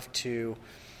played it enough to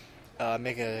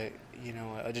make a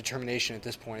determination at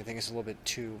this point. I think it's a little bit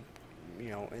too,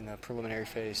 in the preliminary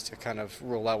phase to kind of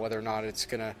rule out whether or not it's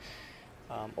going to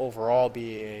overall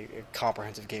be a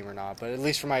comprehensive game or not. But at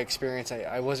least from my experience,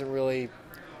 I wasn't really.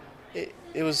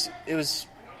 It was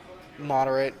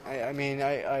moderate.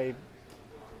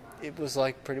 It was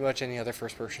like pretty much any other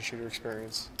first-person shooter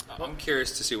experience. I'm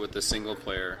curious to see what the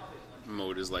single-player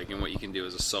mode is like and what you can do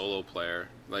as a solo player.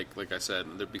 Like I said,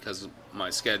 because of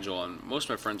my schedule, and most of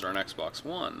my friends are on Xbox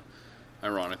One,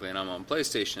 ironically, and I'm on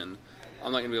PlayStation,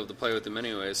 I'm not going to be able to play with them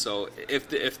anyway. So if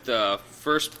the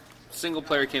first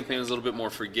single-player campaign is a little bit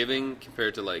more forgiving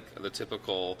compared to like the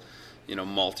typical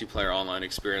multiplayer online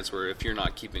experience, where if you're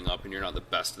not keeping up and you're not the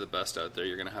best of the best out there,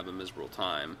 you're going to have a miserable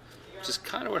time. Just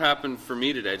kind of what happened for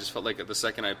me today. I just felt like the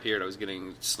second I appeared, I was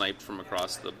getting sniped from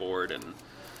across the board and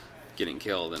getting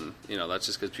killed. And, that's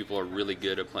just because people are really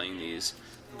good at playing these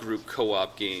group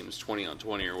co-op games, 20 on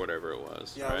 20 or whatever it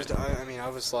was. Yeah, right? I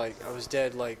was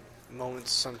dead like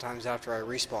moments sometimes after I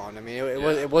respawned. I mean,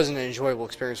 it wasn't an enjoyable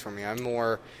experience for me. I'm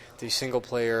more the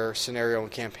single-player scenario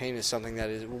and campaign is something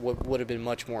that would have been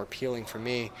much more appealing for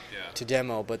me to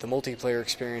demo, but the multiplayer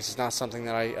experience is not something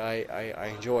that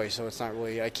I enjoy, so it's not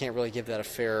really, I can't really give that a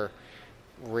fair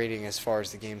rating as far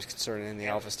as the game's concerned in the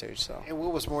alpha stage. So. And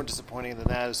what was more disappointing than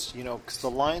that is, because the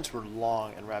lines were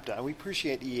long and wrapped out, and we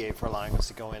appreciate EA for allowing us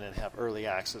to go in and have early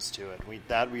access to it. We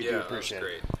do appreciate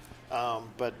it.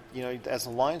 But, as the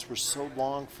lines were so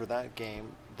long for that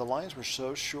game, the lines were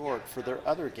so short for their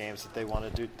other games that they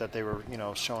wanted to do, that they were,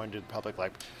 showing to the public,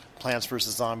 like Plants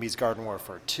vs. Zombies, Garden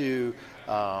Warfare 2.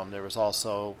 There was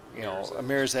also, a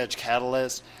Mirror's Edge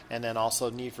Catalyst, and then also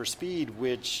Need for Speed,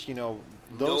 which,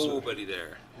 nobody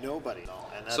there. Nobody.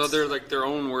 And so they're like their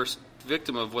own worst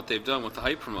victim of what they've done with the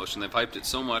hype promotion. They've hyped it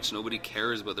so much, nobody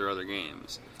cares about their other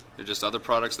games. They're just other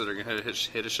products that are going to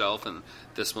hit a shelf, and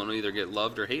this one will either get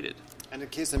loved or hated. And in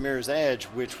the case of Mirror's Edge,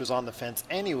 which was on the fence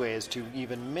anyways to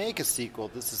even make a sequel,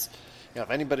 this is,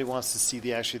 if anybody wants to see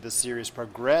the series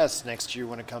progress next year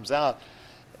when it comes out,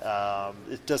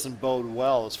 it doesn't bode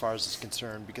well as far as it's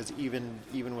concerned, because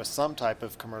even with some type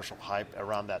of commercial hype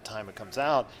around that time it comes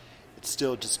out, it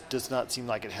still just does not seem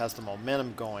like it has the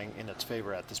momentum going in its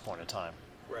favor at this point in time.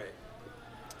 Right.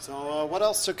 So what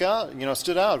else stood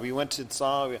out? We went and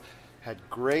saw. We had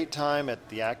great time at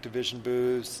the Activision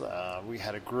booth. We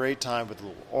had a great time with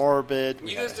Little Orbit.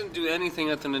 You guys didn't do anything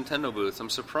at the Nintendo booth.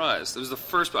 I'm surprised. It was the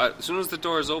first. As soon as the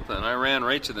doors opened, I ran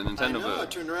right to the Nintendo booth. I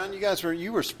turned around.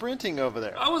 You were sprinting over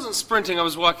there. I wasn't sprinting. I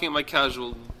was walking at my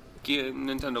casual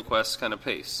Nintendo Quest kind of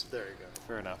pace. There you go.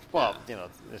 Fair enough. Well,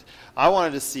 I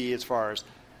wanted to see as far as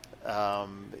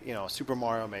Super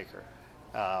Mario Maker.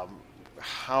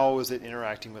 How is it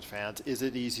interacting with fans? Is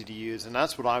it easy to use? And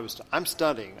that's what I'm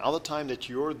studying. All the time that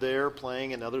you're there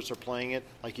playing and others are playing it,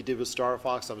 like you did with Star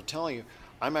Fox, I was telling you,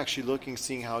 I'm actually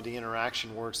seeing how the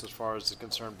interaction works as far as it's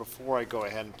concerned before I go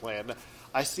ahead and play it.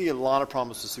 I see a lot of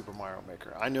problems with Super Mario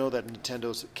Maker. I know that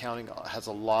Nintendo's accounting has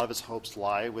a lot of its hopes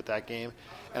lie with that game,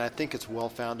 and I think it's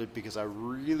well-founded because I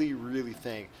really, really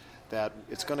think that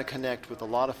it's going to connect with a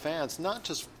lot of fans, not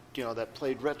just that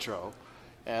played retro,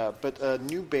 but a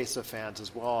new base of fans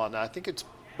as well, and I think it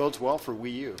bodes well for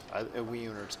Wii U, Wii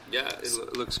owners. Yeah,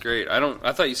 it looks great.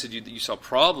 I thought you said you saw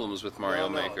problems with Mario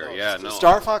Maker. No. Yeah, no.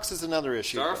 Star Fox is another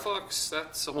issue. Star Fox,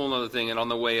 that's a whole other thing. And on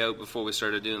the way out, before we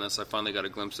started doing this, I finally got a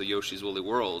glimpse of Yoshi's Woolly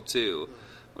World too,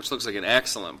 which looks like an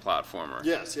excellent platformer.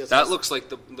 Yes. That looks like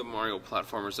the Mario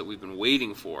platformers that we've been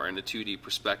waiting for in a 2D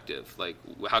perspective. Like,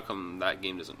 how come that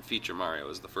game doesn't feature Mario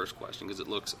is the first question, because it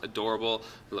looks adorable,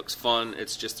 it looks fun,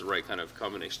 it's just the right kind of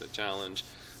combination of challenge.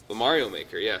 But Mario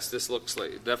Maker, yes, this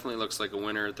definitely looks like a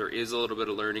winner. There is a little bit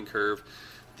of learning curve.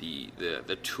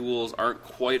 The tools aren't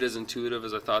quite as intuitive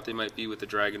as I thought they might be with the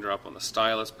drag and drop on the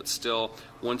stylus, but still,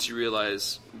 once you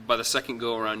realize by the second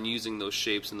go around using those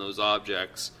shapes and those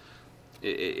objects,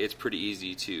 it's pretty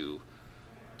easy to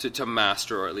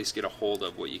master, or at least get a hold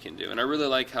of what you can do. And I really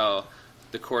like how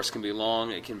the course can be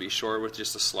long, it can be short with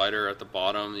just a slider at the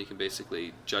bottom. You can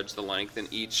basically judge the length, and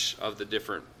each of the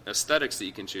different aesthetics that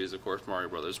you can choose, of course, Mario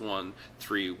Brothers 1,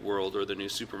 3, World, or the new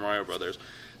Super Mario Brothers,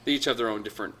 they each have their own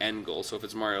different end goals. So if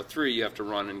it's Mario 3, you have to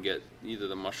run and get either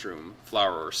the mushroom,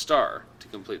 flower, or star to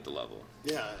complete the level.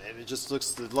 Yeah, and it just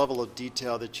looks the level of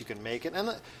detail that you can make it,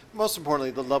 and most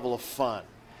importantly, the level of fun.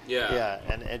 Yeah,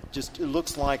 and it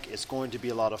looks like it's going to be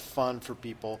a lot of fun for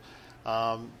people.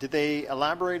 Did they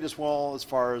elaborate as well as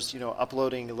far as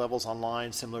uploading levels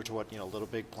online, similar to what Little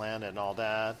Big Planet and all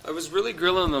that? I was really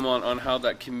grilling them on how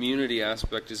that community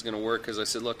aspect is going to work, because I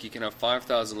said, look, you can have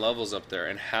 5,000 levels up there,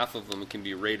 and half of them can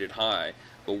be rated high.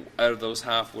 But out of those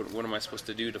half, what am I supposed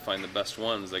to do to find the best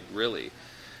ones? Like, really?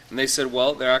 And they said,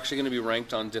 well, they're actually going to be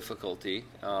ranked on difficulty,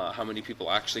 how many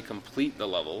people actually complete the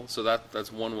level. So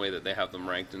that's one way that they have them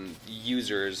ranked, and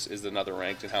users is another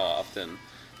ranked, and how often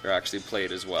they're actually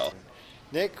played as well.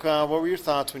 Nick, what were your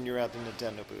thoughts when you were at the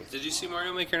Nintendo booth? Did you see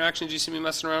Mario Maker in action? Did you see me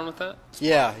messing around with that?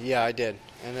 Yeah, I did.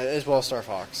 And as well as Star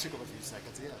Fox. Took a few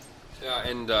seconds, yes. Yeah,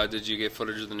 and did you get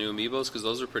footage of the new Amiibos? Because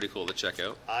those are pretty cool to check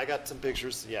out. I got some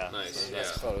pictures, yeah. Nice, yeah.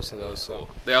 Photos of those. Cool.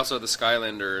 They also have the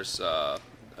Skylanders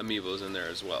Amiibos in there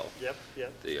as well. Yep.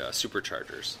 The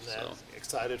Superchargers. So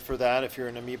excited for that if you're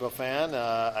an Amiibo fan.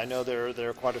 I know there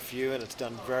are quite a few, and it's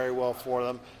done very well for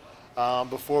them.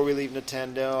 Before we leave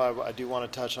Nintendo, I do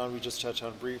want to we just touched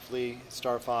on briefly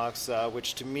Star Fox,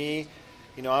 which to me,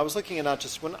 I was looking at not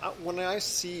just when I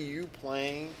see you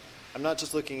playing, I'm not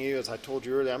just looking at you, as I told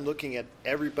you earlier, I'm looking at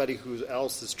everybody who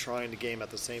else is trying the game at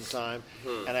the same time,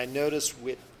 and I noticed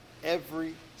with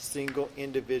every single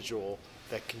individual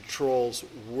that controls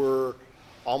were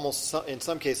almost, in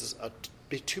some cases,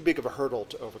 too big of a hurdle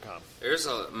to overcome. There's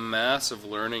a massive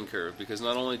learning curve, because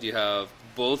not only do you have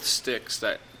both sticks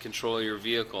that control your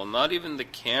vehicle, not even the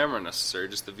camera necessarily,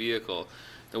 just the vehicle,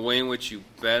 the way in which you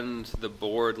bend the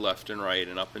board left and right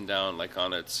and up and down like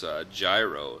on its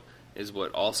gyro is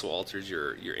what also alters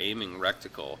your aiming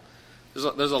reticle.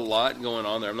 There's a lot going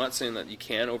on there. I'm not saying that you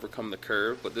can overcome the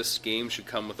curve, but this game should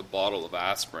come with a bottle of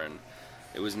aspirin.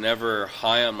 It was never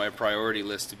high on my priority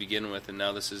list to begin with, and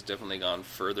now this has definitely gone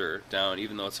further down,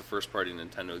 even though it's a first-party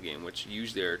Nintendo game, which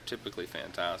usually are typically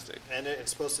fantastic. And it's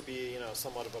supposed to be,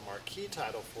 somewhat of a marquee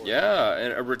title for Yeah,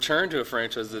 and a return to a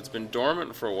franchise that's been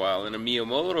dormant for a while, and a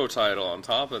Miyamoto title on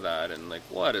top of that, and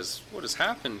what has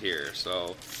happened here?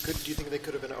 So, do you think they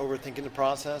could have been overthinking the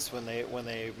process when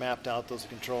they mapped out those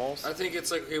controls? I think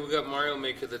it's like, okay, we got Mario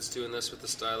Maker that's doing this with the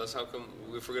stylus. How come,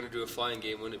 if we're going to do a flying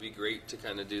game, wouldn't it be great to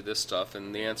kind of do this stuff?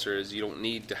 And the answer is you don't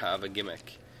need to have a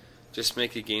gimmick. Just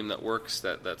make a game that works,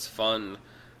 that's fun.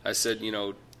 I said,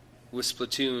 with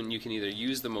Splatoon, you can either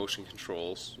use the motion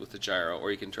controls with the gyro or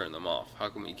you can turn them off. How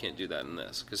come you can't do that in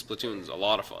this? Because Splatoon's a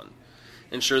lot of fun.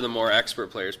 And sure, the more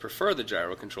expert players prefer the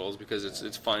gyro controls because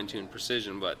it's fine-tuned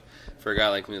precision, but for a guy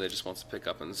like me that just wants to pick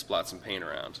up and splat some paint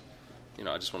around,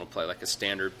 I just want to play like a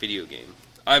standard video game.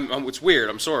 It's weird,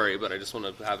 I'm sorry, but I just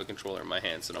want to have a controller in my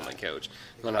hand, sit on my couch.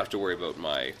 I don't have to worry about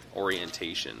my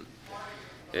orientation.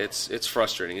 It's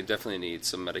frustrating. It definitely needs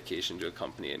some medication to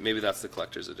accompany it. Maybe that's the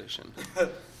collector's edition.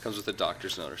 Comes with a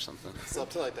doctor's note or something.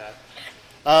 Something like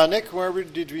that. Nick, where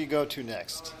did we go to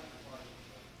next?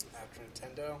 After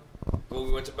Nintendo? Well,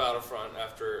 we went to Battlefront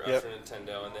after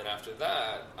Nintendo, and then after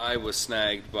that, I was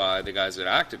snagged by the guys at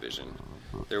Activision.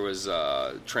 There was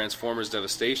Transformers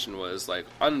Devastation was like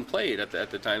unplayed at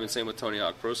the time, and same with Tony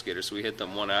Hawk Pro Skater. So we hit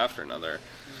them one after another,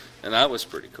 and that was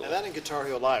pretty cool. And that and Guitar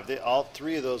Hero Live, all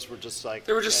three of those were just like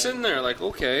they were just sitting there, like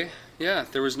okay, yeah.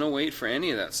 There was no wait for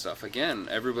any of that stuff. Again,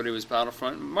 everybody was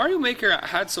Battlefront. Mario Maker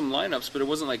had some lineups, but it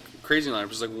wasn't like crazy lineups. It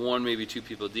was like one, maybe two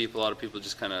people deep. A lot of people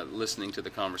just kind of listening to the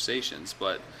conversations,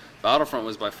 but Battlefront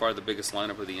was by far the biggest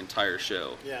lineup of the entire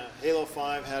show. Yeah, Halo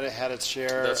 5 had its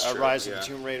share. That's true, Rise of the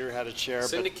Tomb Raider had its share.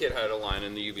 Syndicate had a line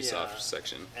in the Ubisoft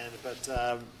section.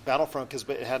 But Battlefront, because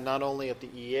it had not only at the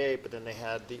EA, but then they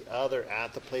had the other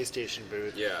at the PlayStation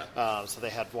booth. Yeah. So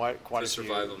they had quite a few.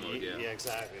 Survival mode, yeah. Yeah,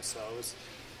 exactly. So it was,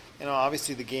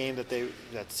 obviously the game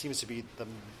that seems to be the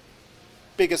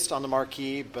biggest on the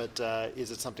marquee, but is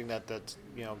it something that's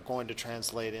going to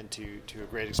translate into a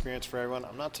great experience for everyone?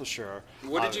 I'm not so sure.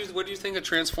 What do you think of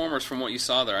Transformers from what you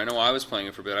saw there? I know I was playing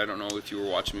it for a bit. I don't know if you were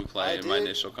watching me play in my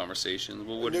initial conversation.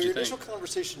 Well, what did you think? Initial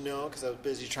conversation, no, because I was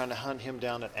busy trying to hunt him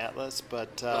down at Atlas.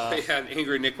 But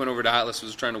Angry Nick went over to Atlas,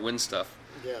 was trying to win stuff.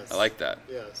 Yes, I like that.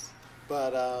 Yes,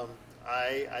 but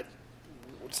I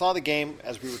saw the game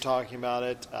as we were talking about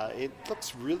it. It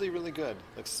looks really, really good.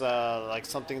 Looks like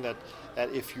something that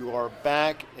if you are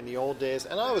back in the old days,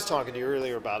 and I was talking to you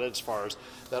earlier about it as far as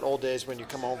that old days when you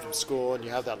come home from school and you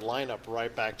have that lineup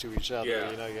right back to each other. Yeah.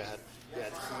 You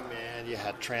had He-Man, you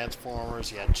had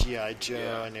Transformers, you had G.I.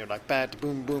 Joe, and they were like, bat,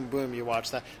 boom, boom, boom. You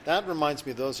watch that. That reminds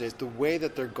me of those days. The way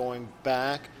that they're going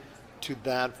back to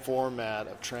that format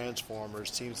of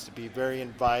Transformers seems to be very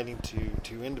inviting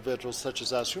to individuals such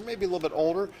as us who may be a little bit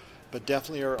older, but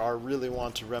definitely are really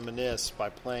want to reminisce by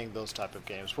playing those type of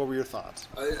games. What were your thoughts?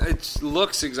 It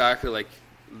looks exactly like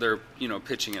they're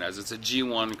pitching it as. It's a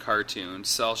G1 cartoon,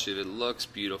 cell shaded. It looks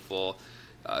beautiful.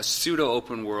 Pseudo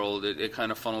open world. It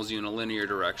kind of funnels you in a linear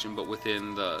direction, but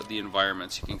within the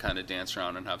environments you can kind of dance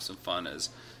around and have some fun as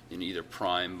either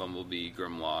Prime, Bumblebee,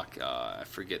 Grimlock. I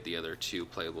forget the other two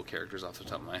playable characters off the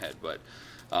top of my head, but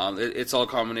it's all a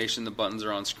combination. The buttons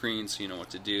are on screen, so you know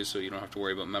what to do, so you don't have to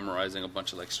worry about memorizing a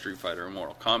bunch of like Street Fighter or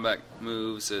Mortal Kombat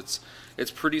moves.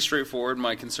 It's pretty straightforward.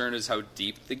 My concern is how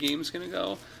deep the game's going to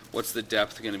go. What's the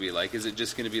depth going to be like? Is it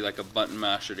just going to be like a button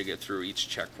masher to get through each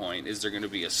checkpoint? Is there going to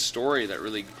be a story that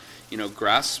really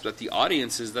grasps at the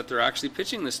audiences that they're actually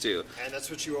pitching this to? And that's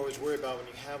what you always worry about when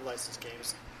you have licensed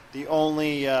games. The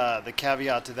only the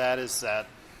caveat to that is that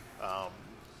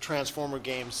Transformer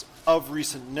games of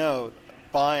recent note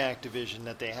by Activision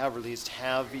that they have released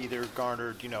have either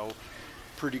garnered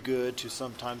pretty good to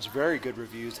sometimes very good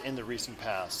reviews in the recent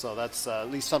past. So that's at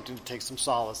least something to take some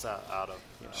solace out of.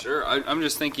 Sure. I'm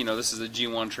just thinking, this is a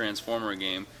G1 Transformer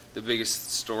game. The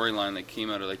biggest storyline that came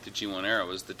out of like the G1 era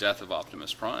was the death of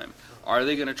Optimus Prime. Are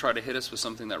they going to try to hit us with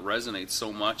something that resonates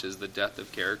so much as the death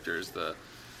of characters, the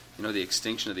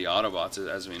extinction of the Autobots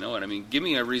as we know it? I mean, give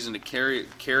me a reason to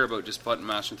care about just button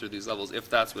mashing through these levels if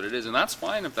that's what it is, and that's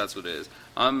fine if that's what it is.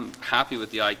 I'm happy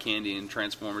with the eye candy and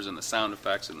Transformers and the sound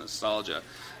effects and nostalgia.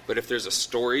 But if there's a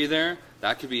story there,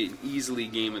 that could be an easily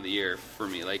game of the year for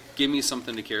me. Like, give me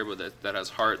something to care about that has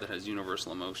heart, that has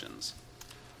universal emotions.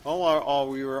 While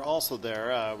we were also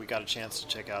there, we got a chance to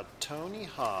check out Tony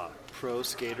Hawk Pro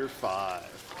Skater 5.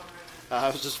 It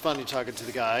was just funny talking to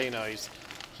the guy.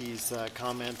 He's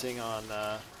commenting on,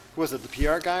 was it the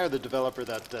PR guy or the developer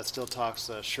that still talks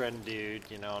Shreddin' Dude,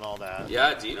 and all that?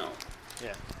 Yeah, Dino.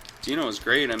 Yeah. Dino is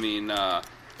great. I mean,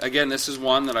 again, this is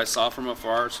one that I saw from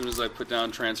afar. As soon as I put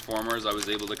down Transformers, I was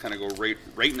able to kind of go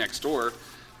right next door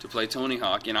to play Tony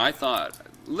Hawk. And I thought,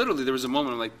 literally, there was a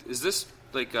moment, I'm like, is this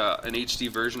like an HD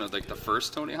version of like the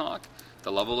first Tony Hawk?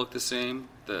 The level looked the same.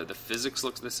 The physics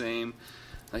looked the same.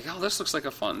 Like, oh, this looks like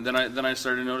a fun. Then I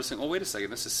started noticing, oh, wait a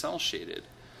second, this is cell shaded.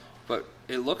 But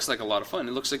it looks like a lot of fun.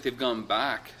 It looks like they've gone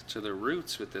back to their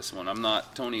roots with this one. I'm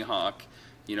not Tony Hawk,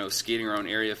 skating around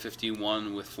Area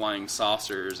 51 with flying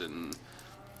saucers and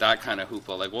that kind of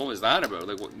hoopla. Like, what was that about?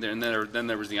 Like, then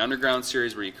there was the Underground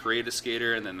series where you create a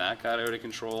skater, and then that got out of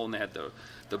control, and they had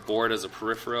the board as a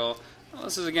peripheral. Well,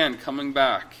 this is, again, coming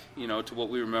back, to what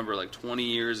we remember like 20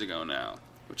 years ago now,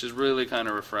 which is really kind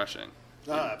of refreshing.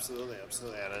 No, absolutely.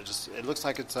 And it looks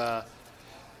like it's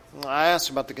I asked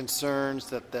about the concerns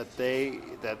that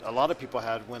a lot of people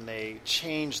had when they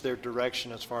changed their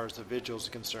direction as far as the visuals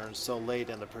are concerned so late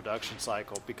in the production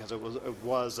cycle, because it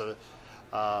was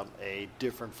a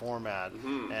different format,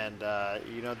 and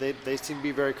they seem to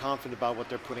be very confident about what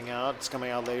they're putting out. It's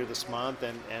coming out later this month,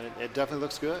 and it definitely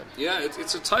looks good. Yeah,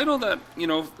 it's a title that,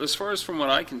 as far as from what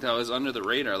I can tell, is under the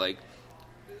radar. Like,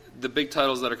 the big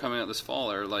titles that are coming out this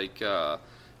fall are like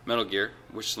Metal Gear,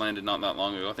 which landed not that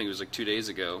long ago. I think it was like 2 days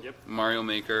ago. Yep. Mario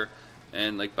Maker,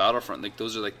 and like Battlefront. Like,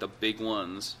 those are like the big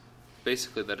ones,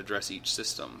 basically, that address each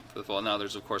system for the fall. Now,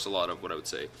 there's of course a lot of what I would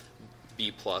say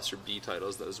B+ or B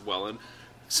titles that as well, and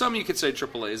some you could say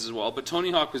AAAs as well. But Tony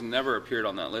Hawk was never appeared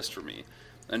on that list for me.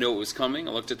 I knew it was coming.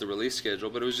 I looked at the release schedule,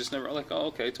 but it was just never like, oh,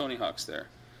 okay, Tony Hawk's there.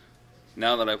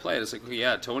 Now that I play it, it's like, oh,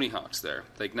 yeah, Tony Hawk's there.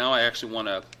 Like, now I actually want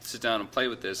to sit down and play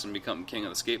with this and become king of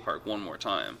the skate park one more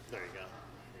time. There you go.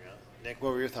 Nick,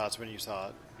 what were your thoughts when you saw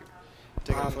it?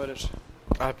 Taking the footage?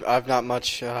 I've not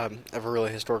much ever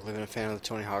really historically been a fan of the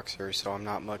Tony Hawk series, so I'm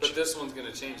not much. But this one's going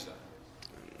to change that.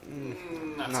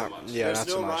 Not so much. Yeah, There's not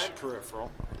no so much. ride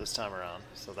peripheral this time around,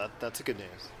 so that's a good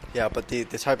news. Yeah, but the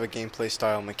type of gameplay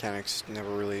style mechanics never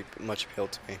really much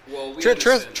appealed to me. Well, we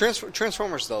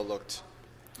Transformers though looked.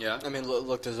 Yeah. I mean,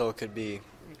 looked as though it could be.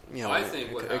 I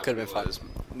think it could have been fun.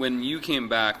 When you came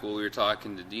back, while we were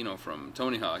talking to Dino from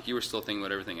Tony Hawk, you were still thinking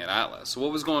about everything at Atlas. So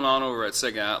what was going on over at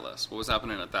Sega Atlas? What was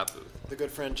happening at that booth? The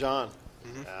good friend John.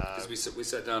 Because we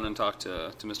sat down and talked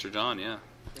to Mr. John, yeah.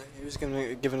 He was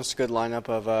giving us a good lineup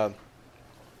of.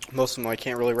 Most of them I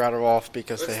can't really rattle off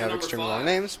because they have extremely long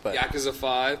names. But Yakuza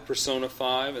 5, Persona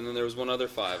 5, and then there was one other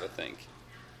 5, I think.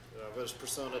 There's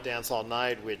Persona Dance All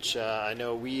Night, which I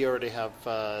know we already have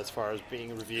as far as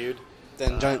being reviewed.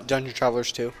 Then Dungeon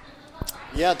Travelers 2.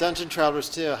 Yeah, Dungeon Travelers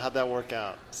 2. How'd that work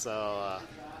out? So.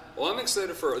 Well, I'm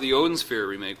excited for the Odin Sphere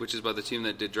remake, which is by the team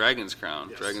that did Dragon's Crown.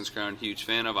 Yes. Dragon's Crown, huge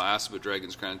fan of. I asked about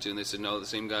Dragon's Crown too, and they said no, the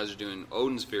same guys are doing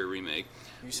Odin Sphere remake.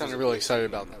 You sounded really excited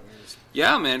about that.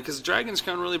 Yeah, man, because Dragon's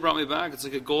Crown really brought me back. It's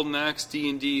like a Golden Axe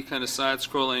D&D kind of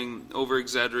side-scrolling,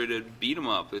 over-exaggerated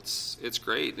beat-em-up. It's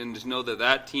great, and to know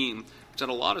that team, which had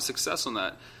a lot of success on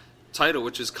that title,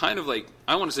 which is kind of like,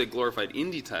 I want to say a glorified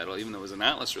indie title, even though it was an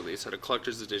Atlas release, had a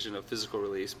collector's edition of physical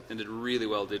release, and did really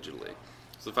well digitally.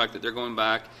 So the fact that they're going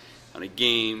back on a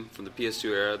game from the PS2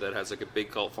 era that has like a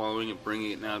big cult following and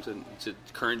bringing it now to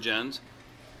current gens,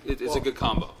 it's a good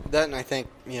combo. That, and I think,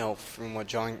 from what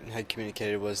John had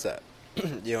communicated, was that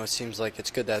it seems like it's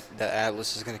good that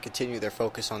Atlas is going to continue their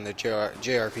focus on the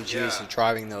JRPGs and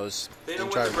driving those. They know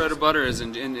what the bread and butter is,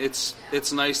 and it's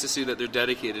nice to see that they're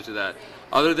dedicated to that.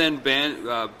 Other than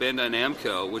Bandai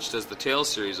Namco, which does the Tales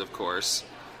series, of course,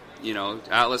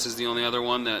 Atlas is the only other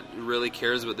one that really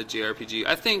cares about the JRPG.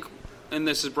 I think, and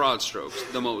this is broad strokes,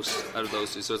 the most out of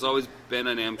those two. So it's always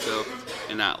Bandai Namco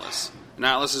and Atlas. And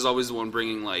Atlas is always the one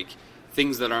bringing, like,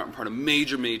 things that aren't part of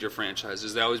major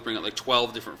franchises. They always bring out like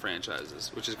 12 different franchises,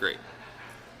 which is great.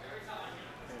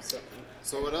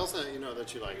 So what else that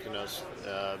you like?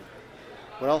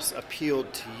 What else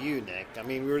appealed to you, Nick? I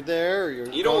mean, we were there.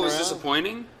 You know what was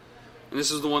disappointing? And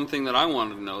this is the one thing that I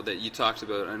wanted to know that you talked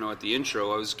about. I know at the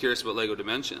intro, I was curious about Lego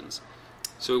Dimensions.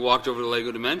 So we walked over to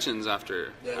Lego Dimensions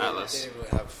after Atlas. They didn't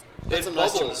really have. They had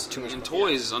bubbles and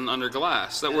toys under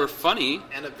glass that were funny,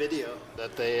 and a video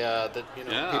that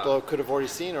people could have already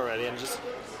seen already, and just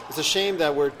it's a shame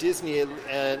that we're Disney and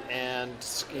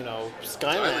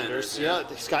Skylanders. Yeah,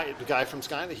 the guy from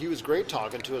Skylanders, he was great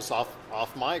talking to us off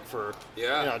mic for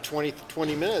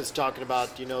 20 minutes talking about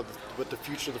what the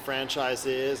future of the franchise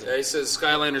is. Yeah, he says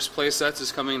Skylanders Playsets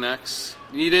is coming next.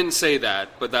 He didn't say that,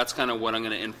 but that's kind of what I'm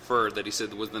going to infer that he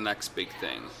said was the next big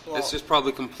thing. Well, it's just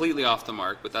probably completely off the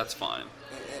mark, but that's fine.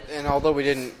 And although we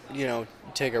didn't,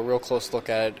 take a real close look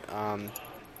at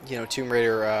it, Tomb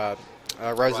Raider,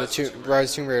 Rise of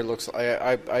Tomb Raider looks.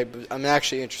 I'm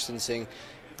actually interested in seeing.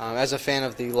 As a fan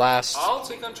of the last, I'll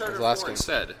take Uncharted 4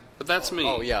 instead. But that's me.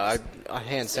 Oh yeah, I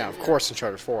hands down, of course,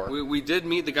 Uncharted 4. We did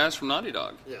meet the guys from Naughty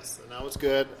Dog. Yes, and that was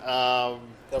good. That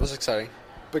was exciting.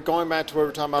 But going back to what we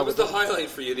were talking about, that was the highlight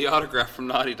for you, the autograph from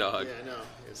Naughty Dog. Yeah, I know.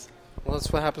 Well,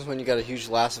 that's what happens when you got a huge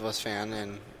Last of Us fan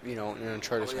and an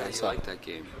Uncharted fan. You like that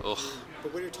game. Ugh.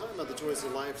 But when you're talking about the Toys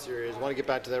of Life series, I want to get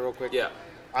back to that real quick. Yeah.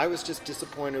 I was just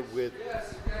disappointed with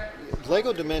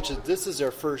Lego Dimensions. This is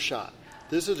their first shot.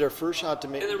 This is their first shot to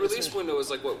make. And the release window is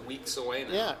like weeks away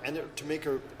now. Yeah, and to make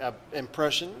an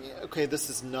impression. Yeah, okay, this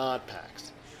is not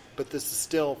PAX, but this is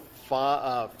still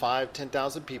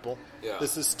 10,000 people. Yeah.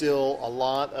 This is still a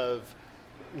lot of.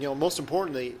 Most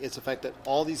importantly, it's the fact that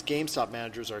all these GameStop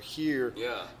managers are here.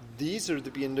 Yeah. These are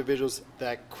the individuals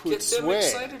that could Get them sway.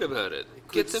 excited about it.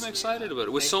 Get them excited about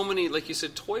it. With so many, like you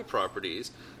said, toy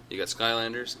properties, You got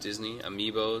Skylanders, Disney,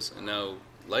 Amiibos, and now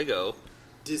Lego.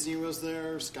 Disney was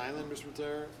there, Skylanders were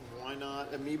there. Why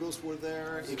not? Amiibos were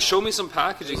there. Show me some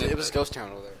packaging. It was Ghost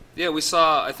Town over there. Yeah, we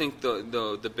saw, I think,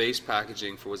 the base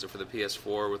packaging for the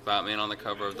PS4 with Batman on the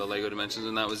cover of the Lego Dimensions,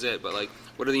 and that was it. But, like,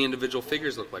 what do the individual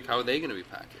figures look like? How are they going to be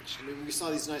packaged? I mean, we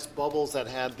saw these nice bubbles that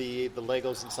had the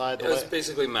Legos inside. It was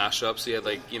basically mashups. You had,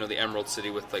 like, the Emerald City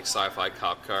with, like, sci-fi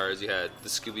cop cars. You had the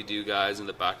Scooby-Doo guys in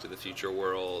the Back to the Future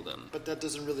world. But that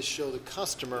doesn't really show the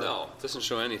customer. No, it doesn't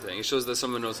show anything. It shows that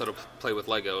someone knows how to play with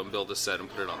Lego and build a set and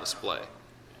put it on display.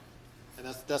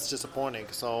 And that's disappointing.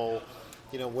 So,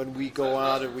 when we go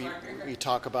out and we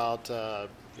talk about,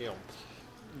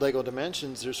 Lego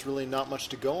Dimensions, there's really not much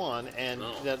to go on. And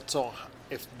so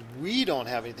if we don't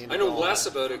have anything to I go know less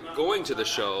about it going to the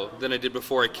show than I did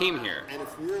before I came here. And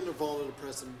if we're involved in the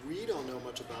press and we don't know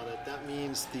much about it, that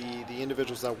means the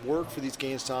individuals that work for these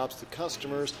GameStops, the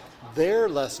customers, they're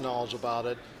less knowledgeable about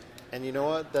it. And you know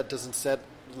what? That doesn't set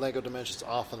Lego Dimensions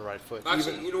off on the right foot.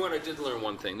 Actually, you know what? I did learn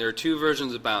one thing. There are 2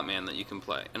 versions of Batman that you can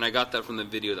play, and I got that from the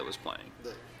video that was playing.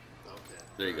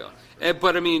 There you go.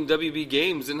 But I mean, WB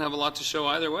Games didn't have a lot to show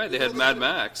either way. They had Mad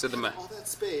Max. All that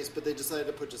space, but they decided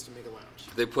to put just to make a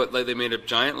lounge. They made a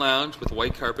giant lounge with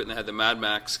white carpet, and they had the Mad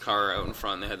Max car out in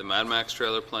front. They had the Mad Max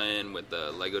trailer playing with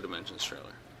the Lego Dimensions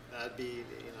trailer. That'd be,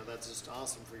 that's just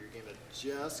awesome for your game that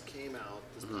just came out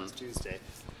this past Tuesday.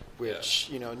 Which,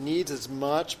 needs as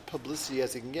much publicity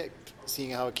as it can get,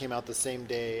 seeing how it came out the same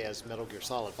day as Metal Gear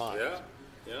Solid 5.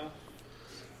 Yeah.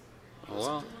 Oh,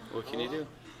 well, what can you do?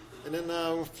 And then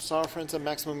we saw our friends at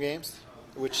Maximum Games,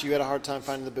 which you had a hard time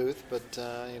finding the booth, but,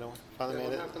 finally made it.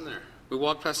 What happened there? We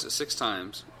walked past it 6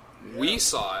 times. Yeah. We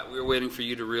saw it. We were waiting for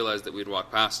you to realize that we'd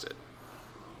walk past it.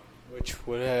 Which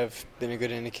would have been a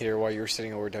good indicator while you were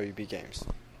sitting over WB Games.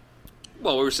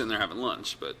 Well, we were sitting there having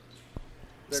lunch, but...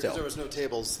 There was no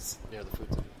tables near the food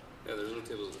tent. Yeah, there was no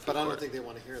tables at the food But I don't court. think they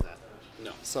want to hear that.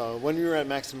 No. So when you were at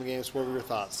Maximum Games, what were your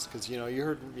thoughts? Because, you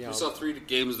heard... We saw 3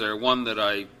 games there. One that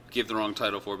I gave the wrong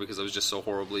title for because I was just so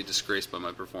horribly disgraced by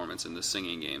my performance in the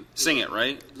singing game. Sing it,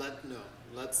 right?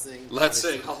 Let's Sing. Let's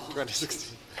Sing.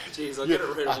 2016. Jeez, I'll get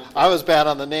it right. I was bad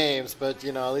on the names, but,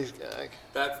 at least...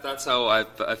 That's how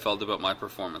I felt about my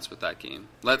performance with that game.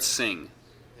 Let's Sing.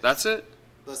 That's it?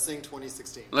 Let's Sing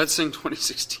 2016. Let's Sing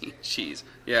 2016. Jeez.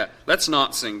 Yeah. Let's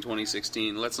not sing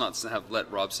 2016. Let's not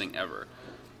let Rob sing ever.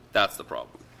 That's the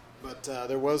problem. But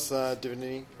there was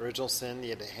Divinity Original Sin,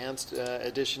 the enhanced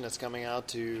edition that's coming out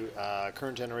to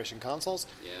current generation consoles.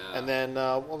 Yeah. And then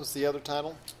what was the other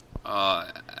title?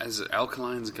 Is it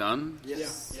Alkaline's Gun?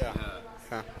 Yes. Yeah.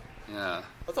 Yeah.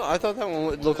 I thought that one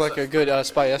would look like a good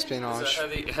spy espionage.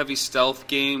 It's a heavy stealth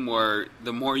game where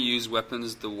the more you use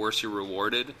weapons, the worse you're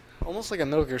rewarded. Almost like a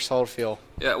Metal Gear Solid feel.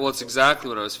 Yeah, well, it's exactly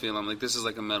what I was feeling. I'm like, this is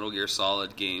like a Metal Gear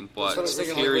Solid game, but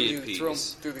period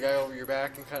piece. Threw the guy over your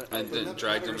back and kind of... And then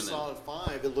dragged him in there. Metal Gear Solid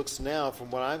 5, it looks now, from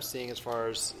what I'm seeing as far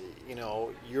as,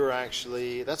 you're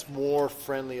actually... That's more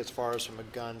friendly as far as from a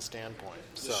gun standpoint.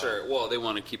 So. Sure. Well, they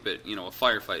want to keep it, a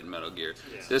firefight in Metal Gear.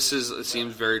 Yeah. It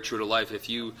seems very true to life. If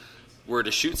you were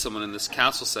to shoot someone in this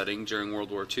castle setting during World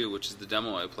War II, which is the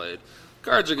demo I played,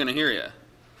 guards are going to hear you.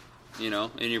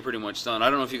 And you're pretty much done. I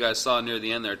don't know if you guys saw near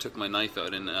the end there, I took my knife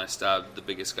out and I stabbed the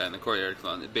biggest guy in the courtyard.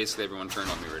 Basically, everyone turned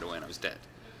on me right away and I was dead.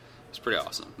 It's pretty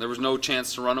awesome. There was no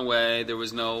chance to run away. There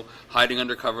was no hiding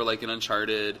under cover like in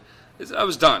Uncharted. I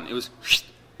was done. It was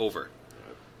over.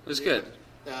 It was good.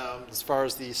 As far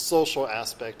as the social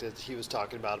aspect that he was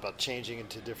talking about changing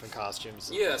into different costumes.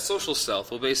 Yeah, social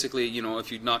stealth. Well, basically,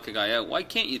 if you knock a guy out, why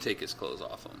can't you take his clothes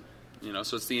off him?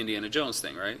 So it's the Indiana Jones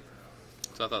thing, right?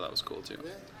 So I thought that was cool too.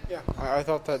 Yeah, I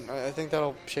think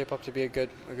that'll shape up to be a good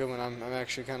one. I'm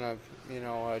actually kind of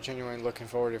genuinely looking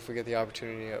forward if we get the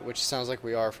opportunity, which sounds like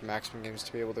we are from Maximum Games,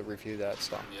 to be able to review that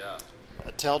stuff. Yeah.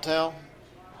 Telltale.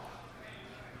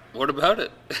 What about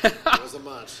it? There wasn't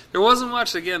much. There wasn't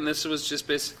much. Again, this was just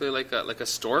basically like a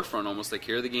storefront, almost. Like,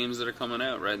 here are the games that are coming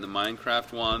out, right? The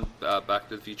Minecraft one, Back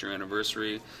to the Future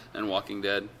Anniversary, and Walking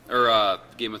Dead, or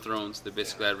Game of Thrones. They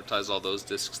basically advertise all those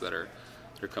discs that are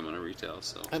coming to retail.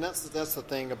 So. And that's the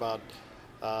thing about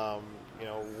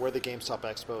where the GameStop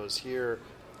Expo is here,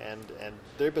 and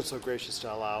they've been so gracious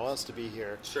to allow us to be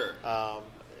here. Sure.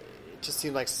 It just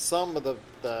seemed like some of the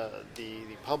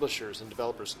publishers and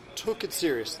developers took it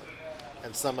seriously,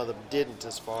 and some of them didn't.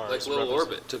 As far as Little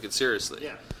Orbit took it seriously.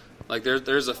 Yeah. Like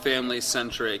there's a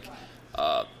family-centric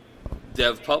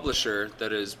dev publisher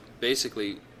that is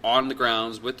basically on the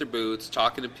grounds with their booths,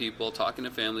 talking to people, talking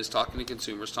to families, talking to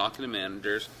consumers, talking to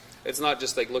managers. It's not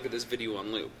just like, look at this video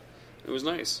on loop. It was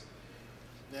nice.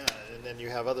 Yeah, and then you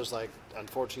have others like,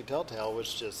 unfortunately, Telltale,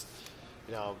 which just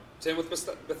Same with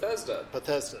Bethesda.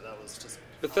 Bethesda, that was just...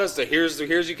 Bethesda, here's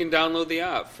you can download the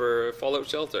app for Fallout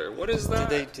Shelter. What is that?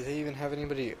 Did they even have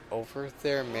anybody over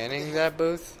there manning that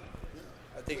booth?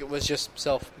 I think it was just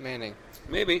self-manning.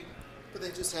 Maybe. But they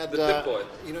just had the Pip-Boy.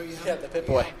 You have the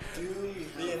Pip-Boy.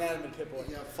 The inanimate Pip-Boy.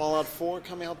 You have Fallout 4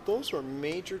 coming out. Those are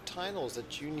major titles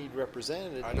that you need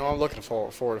represented. I know I'm looking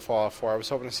forward to Fallout 4. I was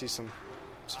hoping to see some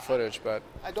footage, but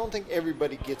I don't think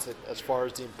everybody gets it as far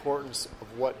as the importance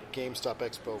of what GameStop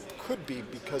Expo could be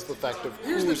because of the fact of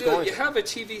Here's who's the deal. going You have a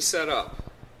TV set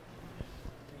up.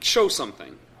 Show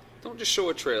something. Don't just show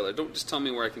a trailer. Don't just tell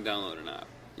me where I can download an app.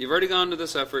 You've already gone to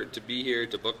this effort to be here,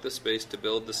 to book the space, to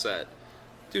build the set.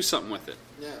 Do something with it.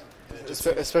 Yeah.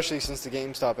 Especially since the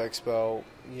GameStop Expo,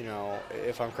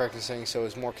 if I'm correct in saying so,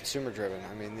 is more consumer-driven.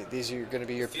 I mean, these are going to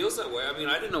be your... It feels that way. I mean,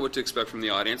 I didn't know what to expect from the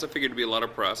audience. I figured it'd be a lot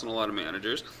of press and a lot of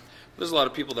managers. There's a lot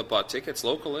of people that bought tickets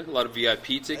locally, a lot of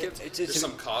VIP tickets. There's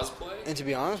some cosplay. And to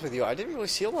be honest with you, I didn't really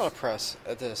see a lot of press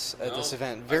at this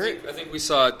event. I think we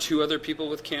saw two other people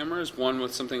with cameras, one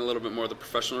with something a little bit more of the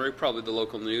professional rig, probably the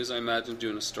local news, I imagine,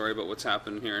 doing a story about what's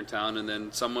happened here in town, and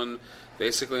then someone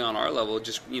basically on our level,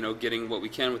 just getting what we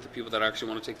can with the people that actually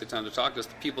want to take the time to talk to us,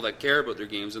 the people that care about their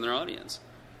games and their audience.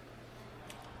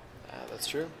 That's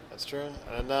true. That's true.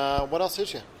 And what else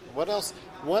hit you? What else?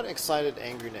 What excited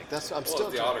Angry Nick? The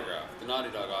autograph, the Naughty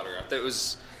Dog autograph. That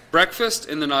was breakfast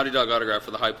and the Naughty Dog autograph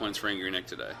for the high points for Angry Nick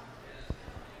today.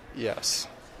 Yes.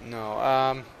 No.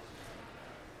 I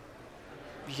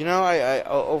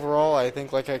overall, I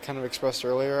think, like I kind of expressed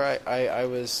earlier, I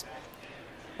was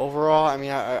overall. I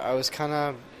mean, I was kind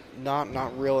of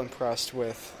not real impressed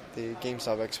with the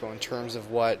GameStop Expo in terms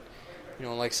of what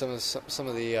like some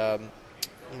of the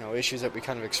issues that we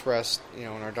kind of expressed in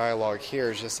our dialogue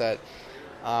here is just that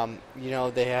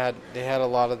they had a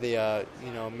lot of the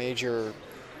major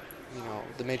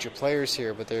the major players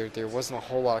here, but there wasn't a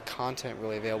whole lot of content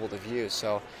really available to view.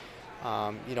 So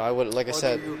I would, like I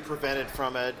said, you were prevented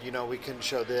from it. We couldn't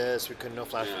show this. We couldn't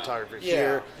flash photography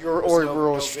here. Or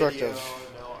real restrictive.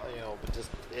 Video, but just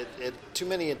too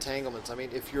many entanglements. I mean,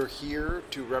 if you're here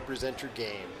to represent your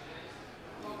game,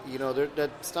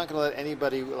 that's not going to let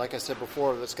anybody, like I said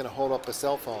before, that's going to hold up a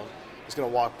cell phone, is going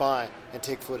to walk by and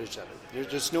take footage of it.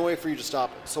 There's no way for you to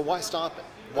stop it. So why stop it?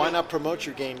 Why not promote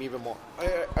your game even more?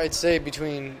 I'd say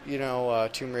between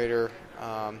Tomb Raider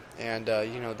and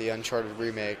the Uncharted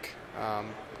remake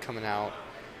coming out,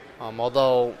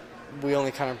 although we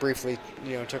only kind of briefly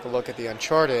took a look at the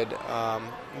Uncharted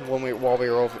while we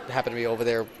were happened to be over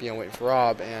there waiting for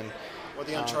Rob and. Well,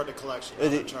 the Uncharted collection,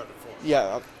 not Uncharted 4.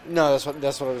 Yeah, no,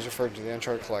 that's what I was referring to, the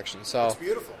Uncharted collection. So it's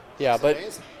beautiful. Yeah, it's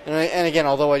amazing. And again,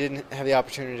 although I didn't have the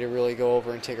opportunity to really go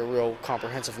over and take a real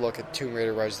comprehensive look at Tomb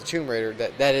Raider: Rise of the Tomb Raider,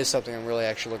 that is something I'm really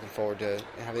actually looking forward to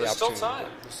have the opportunity.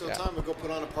 There's still time. We'll go put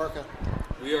on a parka.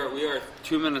 We are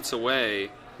 2 minutes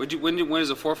away. When is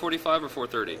it? 4:45 or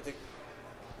 4:30?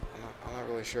 I'm not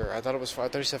really sure. I thought you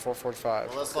said 4:45.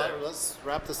 Well, let's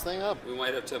wrap this thing up. We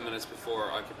might have 10 minutes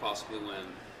before I could possibly win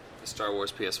the Star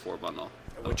Wars PS4 bundle,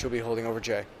 which you'll be holding over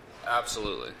Jay.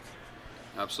 Absolutely,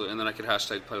 and then I could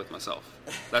hashtag play with myself.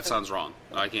 That sounds wrong.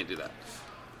 No, I can't do that.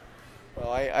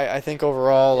 Well, I think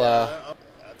overall. I think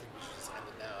we should just end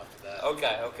it now after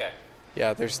that. Okay.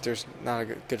 Yeah, there's not a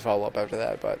good follow up after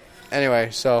that, but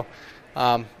anyway, so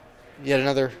yet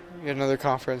another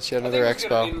conference, yet another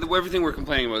expo. Everything we're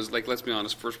complaining about is, let's be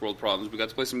honest, first world problems. We got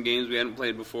to play some games we hadn't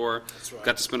played before. That's right.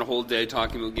 Got to spend a whole day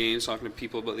talking about games, talking to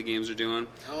people about the games they're doing.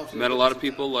 Met a lot of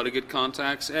people, a lot of good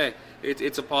contacts. Hey,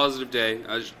 it's a positive day.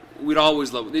 We'd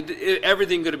always love it.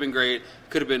 Everything could have been great.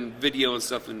 Could have been video and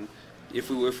stuff, and if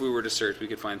we were to search, we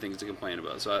could find things to complain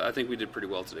about. So I think we did pretty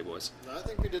well today, boys. I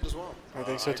think we did as well. I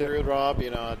think so too. I agree with Rob.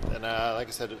 And like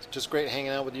I said, it's just great hanging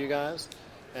out with you guys.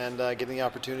 And getting the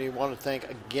opportunity. I want to thank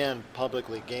again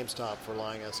publicly GameStop for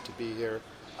allowing us to be here.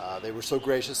 They were so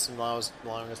gracious in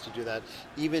allowing us to do that.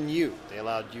 Even they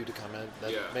allowed you to come in.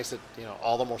 That makes it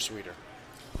all the more sweeter.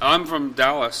 I'm from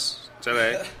Dallas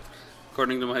today,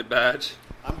 according to my badge.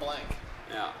 I'm blank.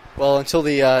 Yeah. Well, until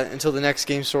the next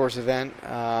Game Source event,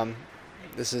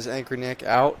 this is Angry Nick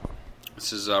out.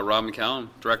 This is Rob McCallum,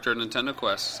 director of Nintendo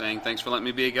Quest, saying thanks for letting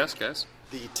me be a guest, guys.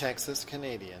 The Texas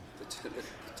Canadian. The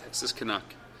Texas Canuck.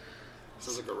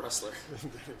 Sounds like a wrestler.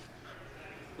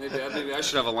 Maybe I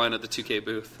should have a line at the 2K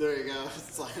booth. There you go.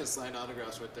 Signed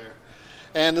autographs right there.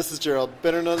 And this is Gerald,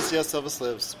 better known as Yes Elvis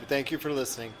Lives. We thank you for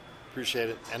listening. Appreciate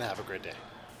it, and have a great day.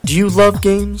 Do you love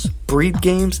games, breathe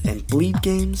games, and bleed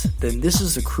games? Then this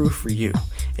is the crew for you.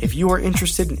 If you are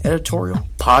interested in editorial,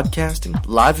 podcasting,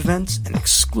 live events, and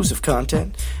exclusive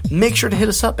content, make sure to hit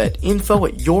us up at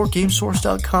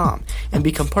info@yourgamesource.com and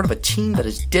become part of a team that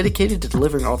is dedicated to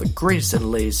delivering all the greatest and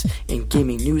latest in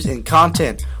gaming news and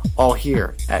content, all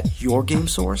here at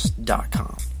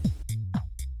yourgamesource.com.